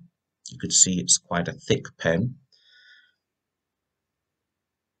pen. You could see it's quite a thick pen.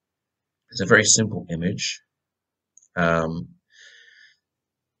 It's a very simple image.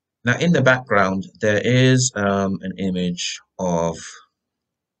 Now in the background, there is an image of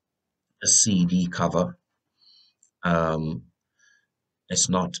a CD cover. It's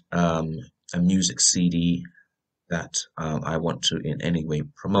not a music CD that I want to in any way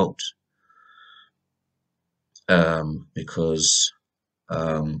promote, because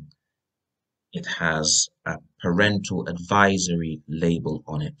it has a parental advisory label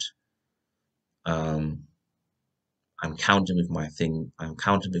on it. I'm counting with my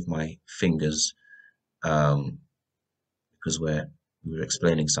fingers, because we're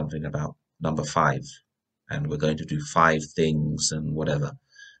explaining something about number 5, and we're going to do 5 things and whatever.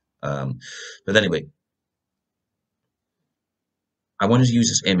 But anyway, I wanted to use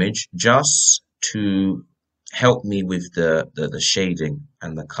this image just to help me with the shading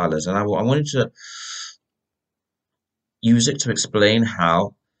and the colors, and I wanted to use it to explain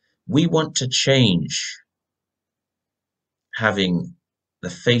how we want to change having the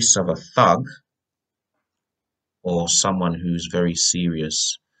face of a thug or someone who's very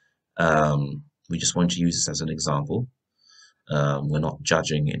serious. We just want to use this as an example. We're not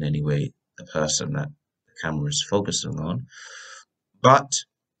judging in any way the person that the camera is focusing on, but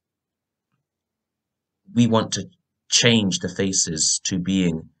we want to change the faces to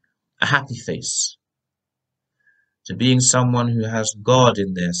being a happy face, to being someone who has God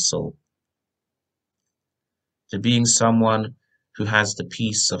in their soul, to being someone who has the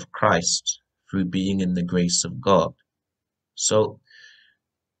peace of Christ through being in the grace of God. So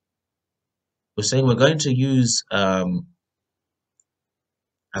we're saying we're going to use as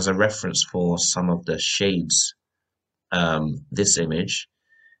a reference for some of the shades this image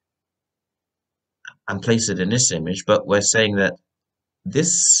and place it in this image, but we're saying that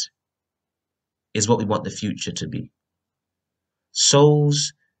this is what we want the future to be.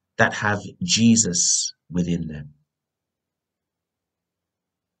 Souls that have Jesus within them.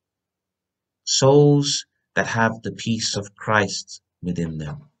 Souls that have the peace of Christ within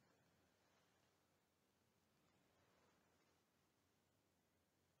them.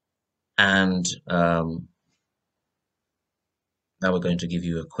 And now we're going to give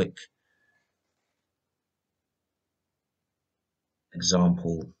you a quick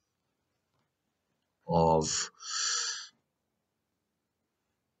example of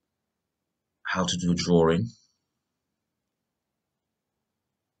how to do a drawing.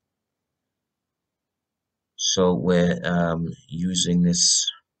 So we're using this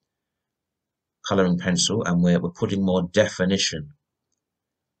coloring pencil, and we're putting more definition,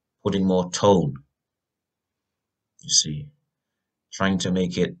 putting more tone, you see, trying to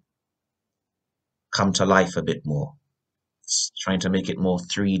make it come to life a bit more, trying to make it more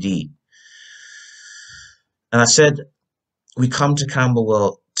 3D. And I said, we come to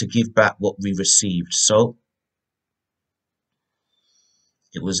Camberwell to give back what we received. So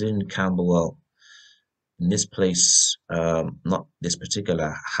it was in Camberwell, in this place, not this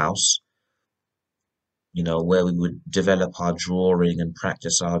particular house, you know, where we would develop our drawing and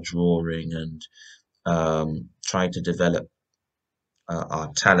practice our drawing and try to develop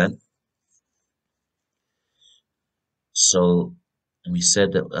our talent. So we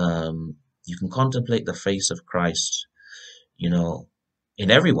said that You can contemplate the face of Christ, you know, in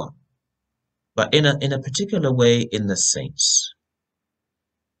everyone, but in a particular way in the saints.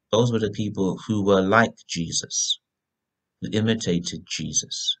 Those were the people who were like Jesus, who imitated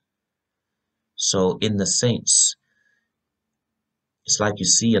Jesus. So in the saints, it's like you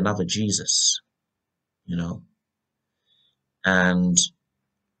see another Jesus, you know, and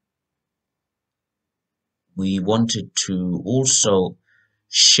we wanted to also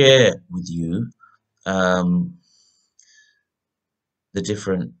share with you um, the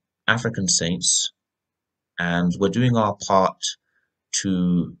different African saints, and we're doing our part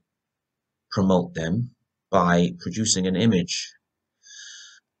to promote them by producing an image.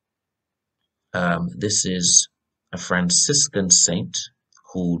 This is a Franciscan saint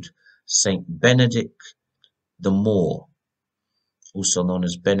called Saint Benedict the Moor, also known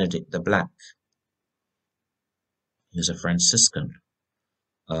as Benedict the Black. He's a Franciscan.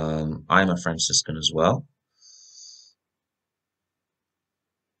 I'm a Franciscan as well.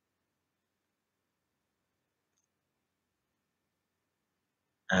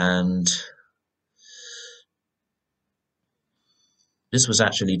 And this was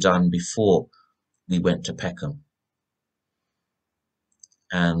actually done before we went to Peckham.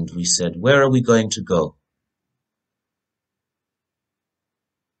 And we said, where are we going to go?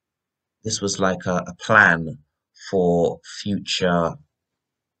 This was like a plan for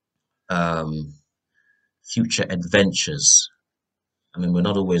um, future adventures. I mean, we're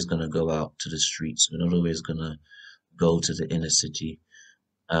not always going to go out to the streets. We're not always going to go to the inner city.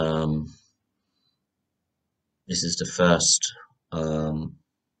 Um, this is the first,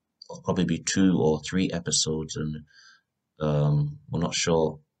 probably be 2 or 3 episodes, and we're not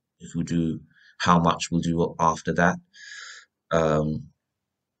sure if we'll do how much we'll do after that. Um,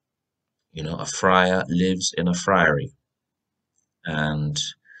 a friar lives in a friary, and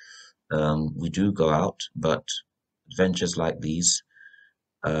we do go out, but adventures like these,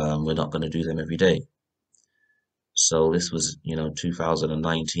 we're not going to do them every day. So this was,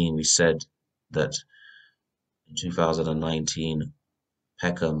 2019. We said that in 2019,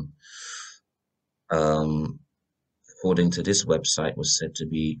 Peckham, um, according to this website, was said to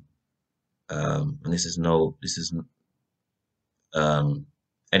be, and this is,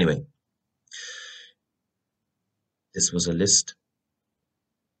 anyway, this was a list.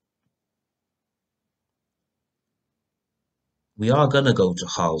 We are going to go to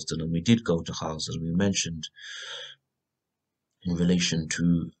Harlesden, and we did go to Harlesden. We mentioned in relation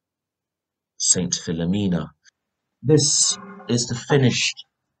to Saint Philomena. This is the finished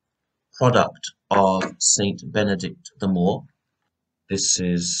product of Saint Benedict the Moor. This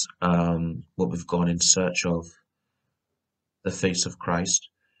is what we've gone in search of, the face of Christ.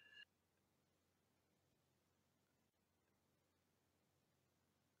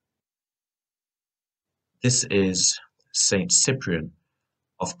 This is Saint Cyprian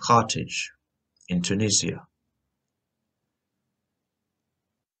of Carthage in Tunisia.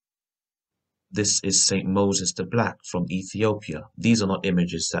 This is Saint Moses the Black from Ethiopia. These are not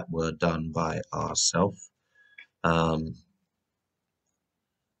images that were done by ourselves. Um,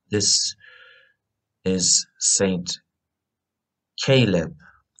 this is Saint Caleb,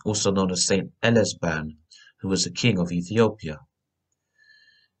 also known as Saint Elesban, who was the king of Ethiopia.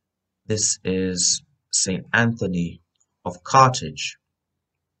 This is Saint Anthony of Carthage.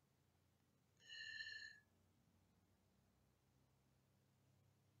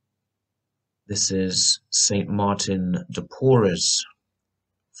 This is Saint Martin de Porres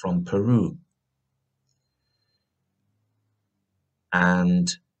from Peru. And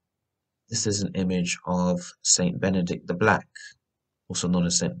this is an image of Saint Benedict the Black, also known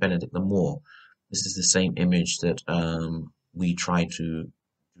as Saint Benedict the Moor. This is the same image that we try to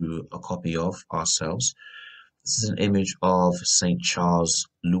do a copy of ourselves. This is an image of Saint Charles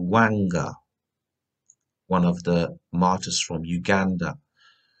Luwanga, one of the martyrs from Uganda.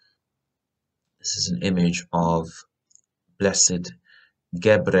 This is an image of Blessed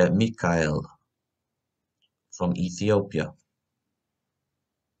Gebre Michael from Ethiopia.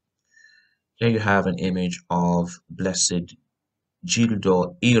 Here you have an image of Blessed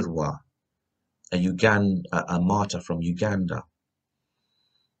Gildo Irwa, a martyr from Uganda.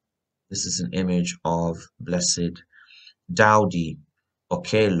 This is an image of Blessed Daudi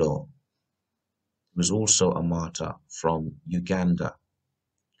Okello, who was also a martyr from Uganda.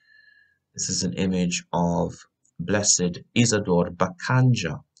 This is an image of Blessed Isidore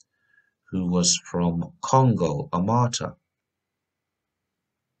Bakanja, who was from Congo, a martyr.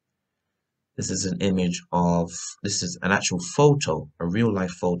 This is an actual photo, a real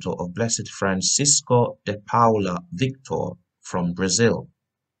life photo of Blessed Francisco de Paula Victor from Brazil.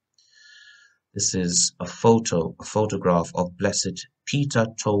 This is a photograph of Blessed Peter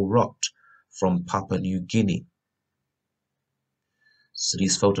Torot from Papua New Guinea. So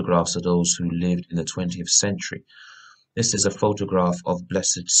these photographs are those who lived in the 20th century. This is a photograph of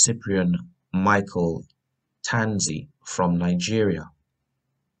Blessed Cyprian Michael Tanzi from Nigeria.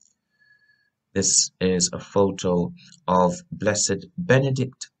 This is a photo of Blessed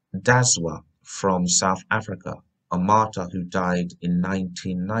Benedict Daswa from South Africa, a martyr who died in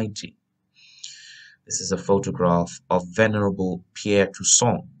 1990. This is a photograph of Venerable Pierre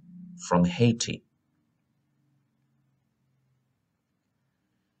Toussaint from Haiti.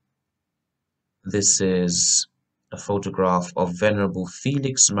 This is a photograph of Venerable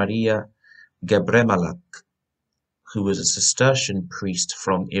Felix Maria Gebremalak, who was a Cistercian priest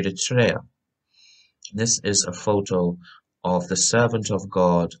from Eritrea. This is a photo of the servant of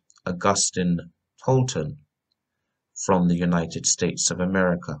God, Augustine Tolton, from the United States of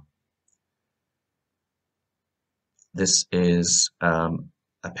America. This is a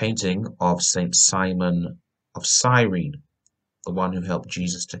painting of Saint Simon of Cyrene, the one who helped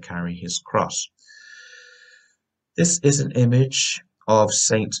Jesus to carry his cross. This is an image of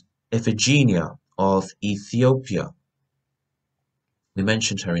Saint Iphigenia of Ethiopia. We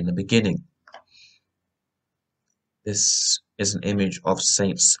mentioned her in the beginning. This is an image of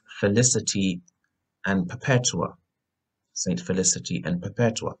Saints Felicity and Perpetua. Saint Felicity and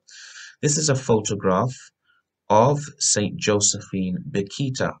Perpetua. This is a photograph of Saint Josephine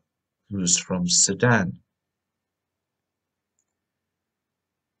Bekita, who's from Sudan.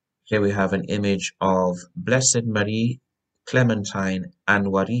 Here we have an image of Blessed Marie Clementine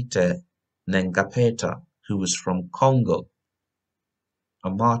Anwarite Nengapeta, who was from Congo, a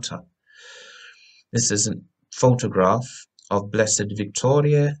martyr. This is a photograph of Blessed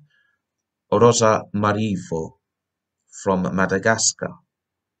Victoria Rosa Marivo from Madagascar.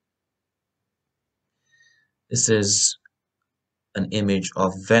 This is an image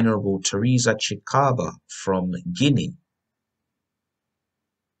of Venerable Teresa Chikaba from Guinea.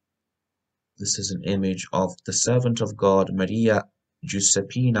 This is an image of the servant of God, Maria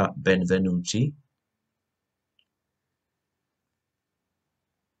Giuseppina Benvenuti.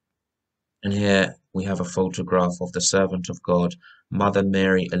 And here we have a photograph of the servant of God, Mother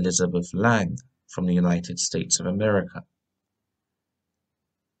Mary Elizabeth Lang from the United States of America.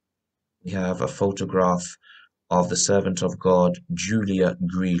 We have a photograph of the servant of God, Julia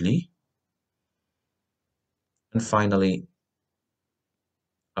Greeley. And finally,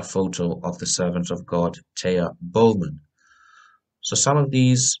 a photo of the servant of God, Thea Bowman. So some of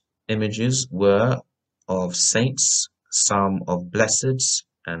these images were of saints, some of blesseds,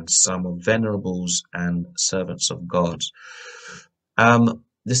 and some of venerables and servants of God.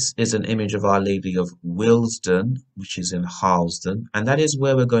 This is an image of Our Lady of Willesden, which is in Harlesden, and that is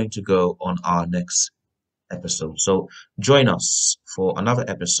where we're going to go on our next episode. So join us for another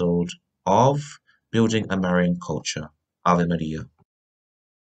episode of Building a Marian Culture. Ave Maria.